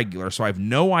is irregular, so I have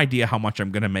no idea how much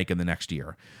I'm going to make in the next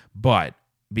year. But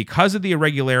because of the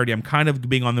irregularity, I'm kind of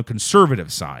being on the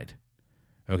conservative side.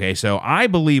 Okay, so I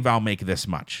believe I'll make this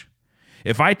much.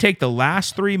 If I take the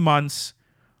last 3 months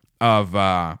of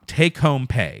take-home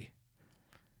pay,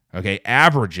 okay,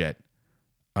 average it,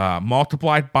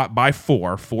 multiply it by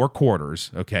 4 quarters,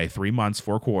 okay, 3 months,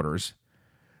 4 quarters,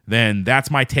 then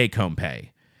that's my take-home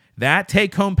pay. That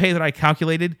take-home pay that I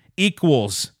calculated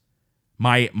equals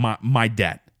my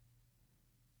debt,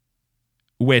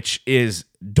 which is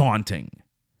daunting.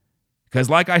 Because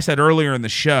like I said earlier in the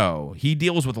show, he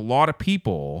deals with a lot of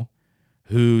people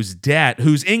whose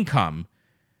income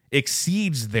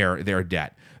exceeds their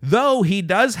debt. Though he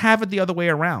does have it the other way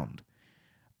around.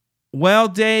 Well,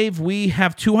 Dave, we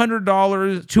have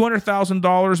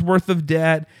 $200,000 worth of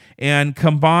debt, and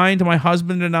combined, my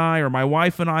husband and I, or my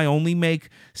wife and I, only make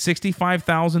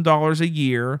 $65,000 a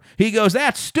year. He goes,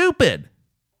 that's stupid.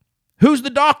 Who's the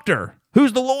doctor?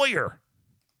 Who's the lawyer?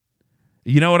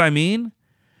 You know what I mean?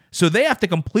 So they have to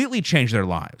completely change their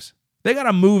lives. They got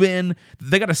to move in.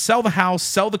 They got to sell the house,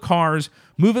 sell the cars,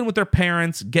 move in with their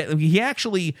parents. He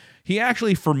actually,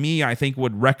 for me, I think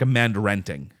would recommend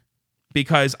renting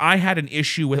because I had an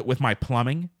issue with my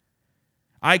plumbing.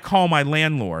 I call my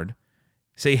landlord,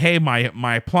 say, hey,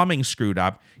 my plumbing screwed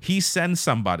up. He sends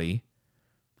somebody,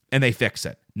 and they fix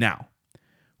it. Now,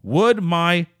 would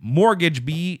my mortgage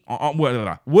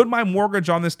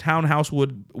on this townhouse,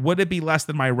 would it be less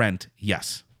than my rent?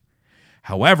 Yes.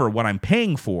 However, what I'm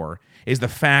paying for is the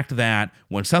fact that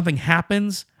when something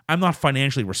happens, I'm not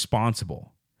financially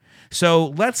responsible. So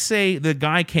let's say the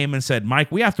guy came and said,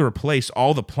 Mike, we have to replace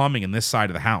all the plumbing in this side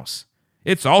of the house.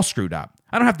 It's all screwed up.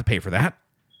 I don't have to pay for that.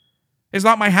 It's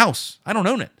not my house. I don't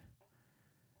own it.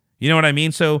 You know what I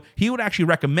mean? So he would actually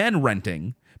recommend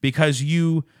renting because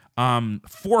you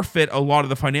forfeit a lot of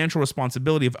the financial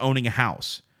responsibility of owning a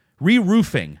house.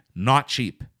 Re-roofing, not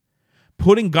cheap.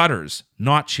 Putting gutters,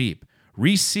 not cheap.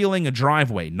 Resealing a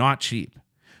driveway, not cheap.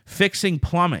 Fixing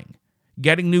plumbing,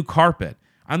 getting new carpet.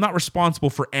 I'm not responsible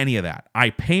for any of that. I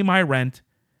pay my rent.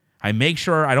 I make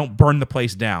sure I don't burn the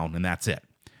place down, and that's it.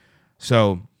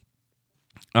 So,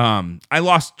 I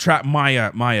lost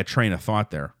my train of thought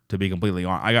there. To be completely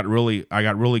honest, I got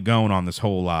really going on this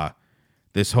whole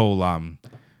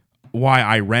why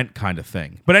I rent kind of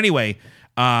thing. But anyway,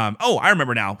 I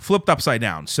remember now. Flipped upside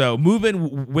down. So move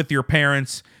in with your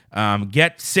parents.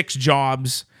 Get 6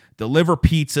 jobs, deliver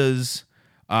pizzas,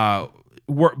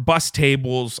 work bus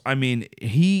tables. I mean,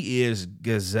 he is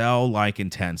Gazelle-like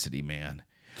intensity, man.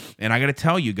 And I got to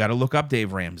tell you, got to look up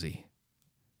Dave Ramsey.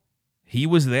 He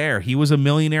was there. He was a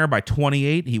millionaire by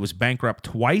 28. He was bankrupt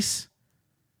twice.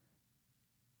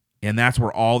 And that's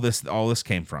where all this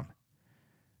came from.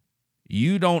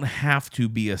 You don't have to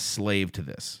be a slave to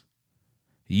this.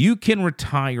 You can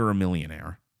retire a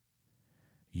millionaire.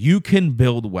 You can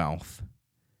build wealth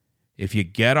if you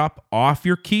get up off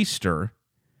your keister,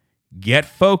 get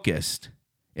focused,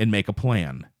 and make a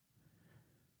plan.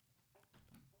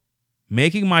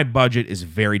 Making my budget is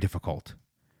very difficult.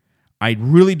 I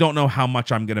really don't know how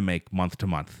much I'm going to make month to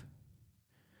month.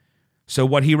 So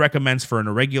what he recommends for an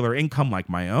irregular income like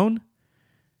my own,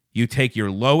 you take your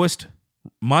lowest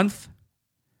month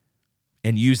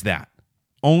and use that.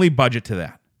 Only budget to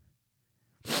that.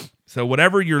 So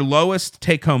whatever your lowest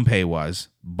take-home pay was,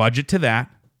 budget to that,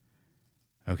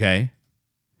 okay?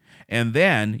 And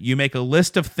then you make a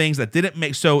list of things that didn't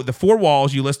make... So the 4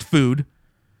 walls, you list food,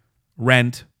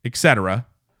 rent, etc.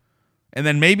 And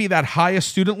then maybe that highest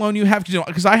student loan you have,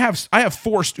 because I have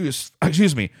 4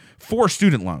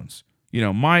 student loans. You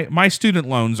know, my student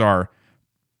loans are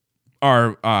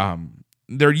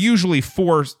they're usually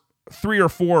 4 3 or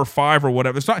 4 or 5 or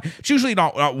whatever. It's usually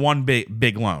not one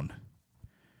big loan.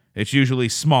 It's usually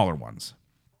smaller ones.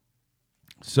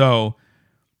 So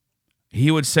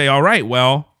he would say, all right,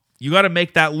 well, you got to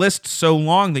make that list so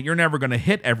long that you're never going to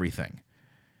hit everything.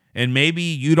 And maybe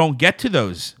you don't get to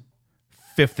those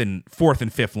 4th and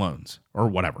 5th loans or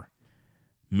whatever.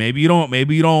 Maybe you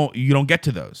don't get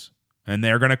to those. And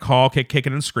they're going to call,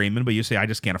 kicking and screaming, but you say, I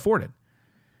just can't afford it.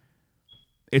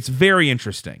 It's very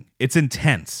interesting. It's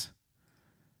intense.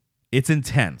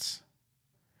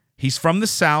 He's from the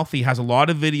South. He has a lot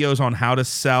of videos on how to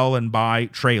sell and buy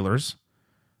trailers.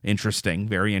 Interesting,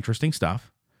 very interesting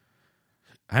stuff.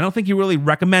 I don't think he really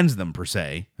recommends them per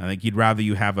se. I think he'd rather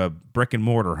you have a brick and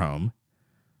mortar home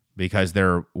because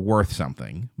they're worth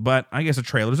something. But I guess a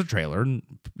trailer's a trailer, and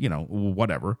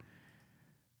whatever.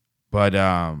 But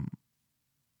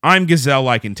I'm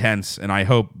Gazelle-like intense, and I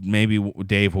hope maybe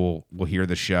Dave will hear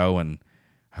the show, and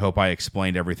I hope I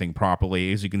explained everything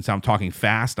properly. As you can see, I'm talking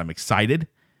fast. I'm excited.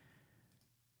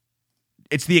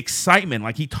 It's the excitement.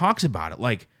 Like, he talks about it.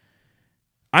 Like,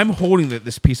 I'm holding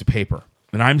this piece of paper,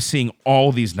 and I'm seeing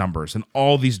all these numbers and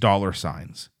all these dollar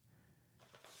signs.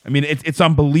 I mean, it's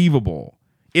unbelievable.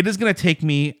 It is going to take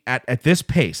me, at this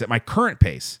pace, at my current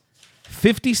pace,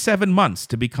 57 months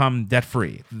to become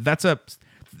debt-free. That's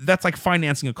like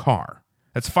financing a car.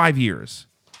 That's 5 years.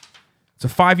 It's a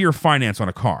 5-year finance on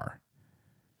a car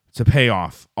to pay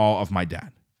off all of my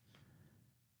debt.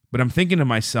 But I'm thinking to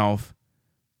myself,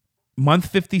 month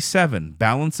 57,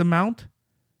 balance amount,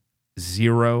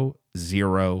 0,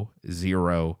 0,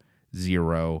 0,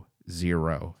 0,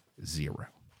 0, 0.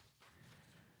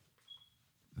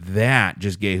 That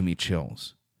just gave me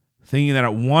chills. Thinking that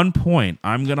at one point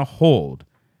I'm going to hold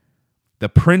the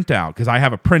printout, because I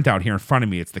have a printout here in front of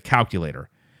me. It's the calculator.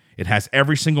 It has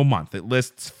every single month. It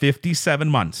lists 57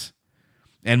 months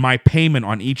and my payment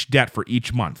on each debt for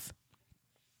each month.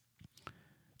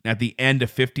 At the end of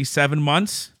 57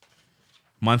 months,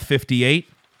 month 58,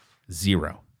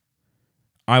 0.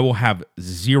 I will have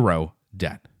 0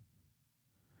 debt.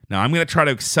 Now, I'm going to try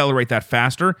to accelerate that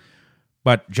faster,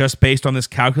 but just based on this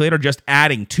calculator, just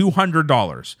adding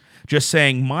 $200, just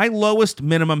saying my lowest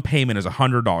minimum payment is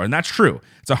 $100. And that's true.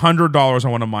 It's $100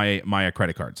 on one of my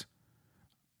credit cards.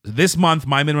 This month,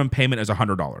 my minimum payment is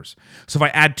 $100. So if I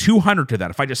add $200 to that,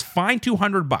 if I just find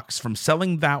 $200 from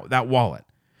selling that wallet,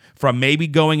 from maybe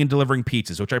going and delivering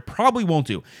pizzas, which I probably won't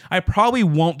do. I probably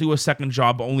won't do a second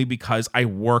job only because I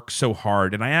work so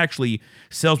hard. And I actually,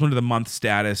 salesman of the month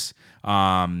status,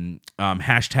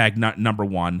 hashtag number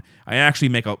 1. I actually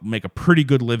make a pretty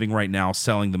good living right now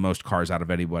selling the most cars out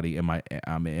of anybody in my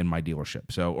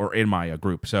dealership. So, or in my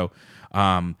group. So,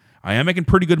 I am making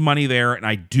pretty good money there, and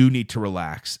I do need to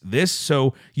relax.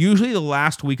 So usually the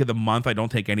last week of the month, I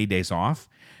don't take any days off.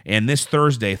 And this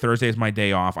Thursday is my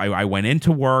day off. I went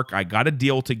into work. I got a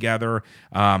deal together,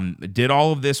 did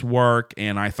all of this work,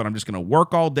 and I thought I'm just going to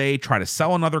work all day, try to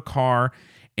sell another car.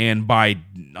 And by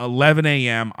 11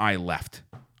 a.m., I left.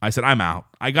 I said, I'm out.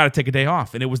 I got to take a day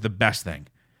off. And it was the best thing.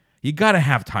 You got to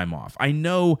have time off. I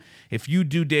know if you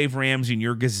do Dave Ramsey and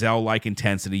your Gazelle-like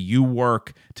intensity, you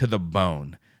work to the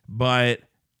bone. But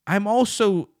I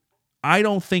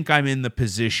don't think I'm in the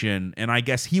position, and I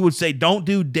guess he would say, don't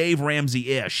do Dave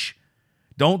Ramsey-ish.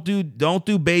 Don't do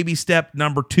baby step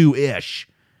number 2-ish.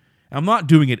 I'm not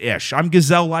doing it ish. I'm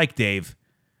Gazelle-like, Dave.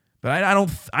 But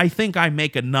I think I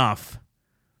make enough.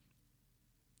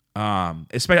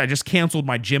 Especially, I just canceled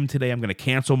my gym today. I'm going to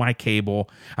cancel my cable.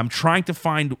 I'm trying to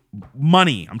find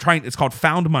money. It's called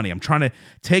found money. I'm trying to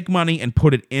take money and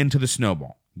put it into the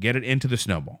snowball. Get it into the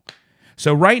snowball.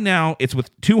 So right now, it's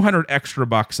with $200 extra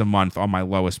a month on my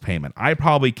lowest payment. I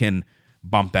probably can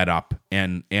bump that up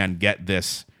and get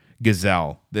this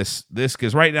Gazelle. This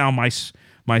because right now my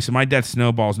debt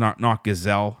snowball is not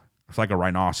Gazelle. It's like a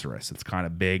rhinoceros. It's kind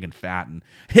of big and fat, and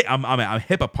I'm a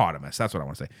hippopotamus. That's what I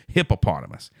want to say.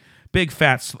 Hippopotamus, big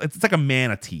fat. It's like a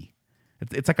manatee.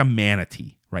 It's like a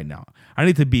manatee right now. I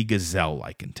need to be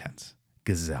Gazelle-like intense.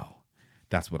 Gazelle.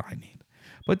 That's what I need.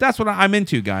 But that's what I'm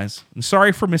into, guys. I'm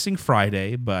sorry for missing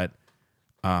Friday, but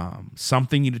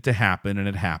something needed to happen, and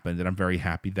it happened, and I'm very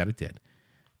happy that it did.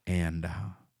 And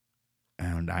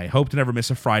I hope to never miss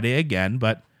a Friday again,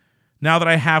 but now that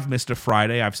I have missed a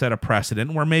Friday, I've set a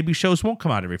precedent where maybe shows won't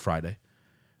come out every Friday.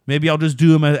 Maybe I'll just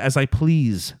do them as I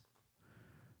please,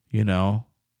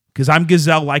 because I'm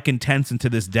Gazelle-like intense into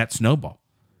this debt snowball.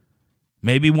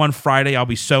 Maybe one Friday I'll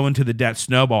be so into the debt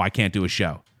snowball I can't do a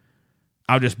show.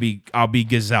 I'll be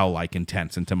Gazelle-like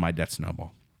intense into my debt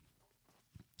snowball.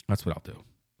 That's what I'll do.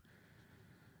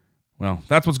 Well,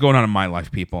 that's what's going on in my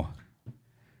life, people.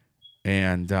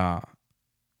 And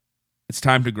it's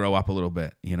time to grow up a little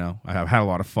bit. You know, I've had a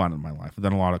lot of fun in my life. I've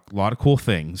done a lot of cool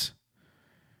things.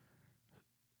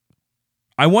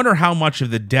 I wonder how much of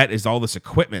the debt is all this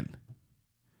equipment.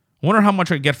 I wonder how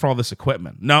much I get for all this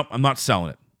equipment. Nope, I'm not selling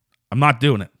it. I'm not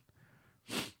doing it.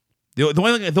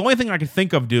 The only thing I can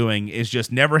think of doing is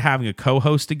just never having a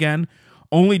co-host again,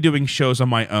 only doing shows on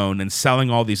my own and selling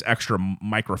all these extra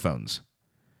microphones.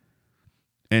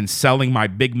 And selling my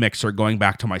big mixer, going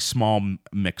back to my small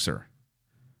mixer.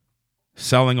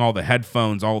 Selling all the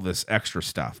headphones, all this extra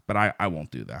stuff. But I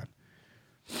won't do that.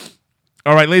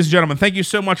 All right, ladies and gentlemen, thank you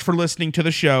so much for listening to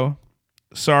the show.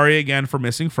 Sorry again for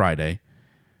missing Friday.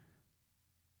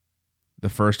 The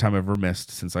first time I've ever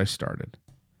missed since I started.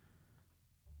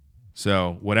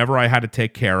 So whatever I had to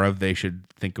take care of, they should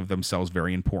think of themselves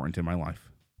very important in my life.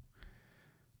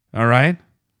 All right?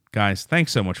 Guys,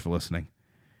 thanks so much for listening.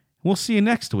 We'll see you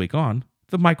next week on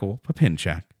The Michael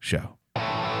Papinchak Show.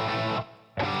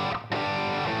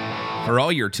 For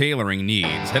all your tailoring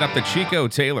needs, head up to Chico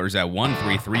Tailors at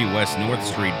 133 West North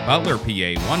Street, Butler, PA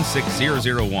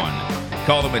 16001.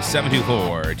 Call them at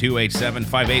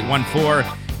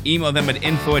 724-287-5814. Email them at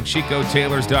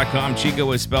info@chicotailors.com.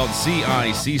 Chico is spelled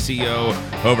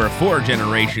CICCO. Over 4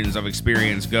 generations of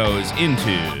experience goes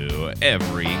into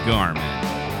every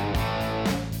garment.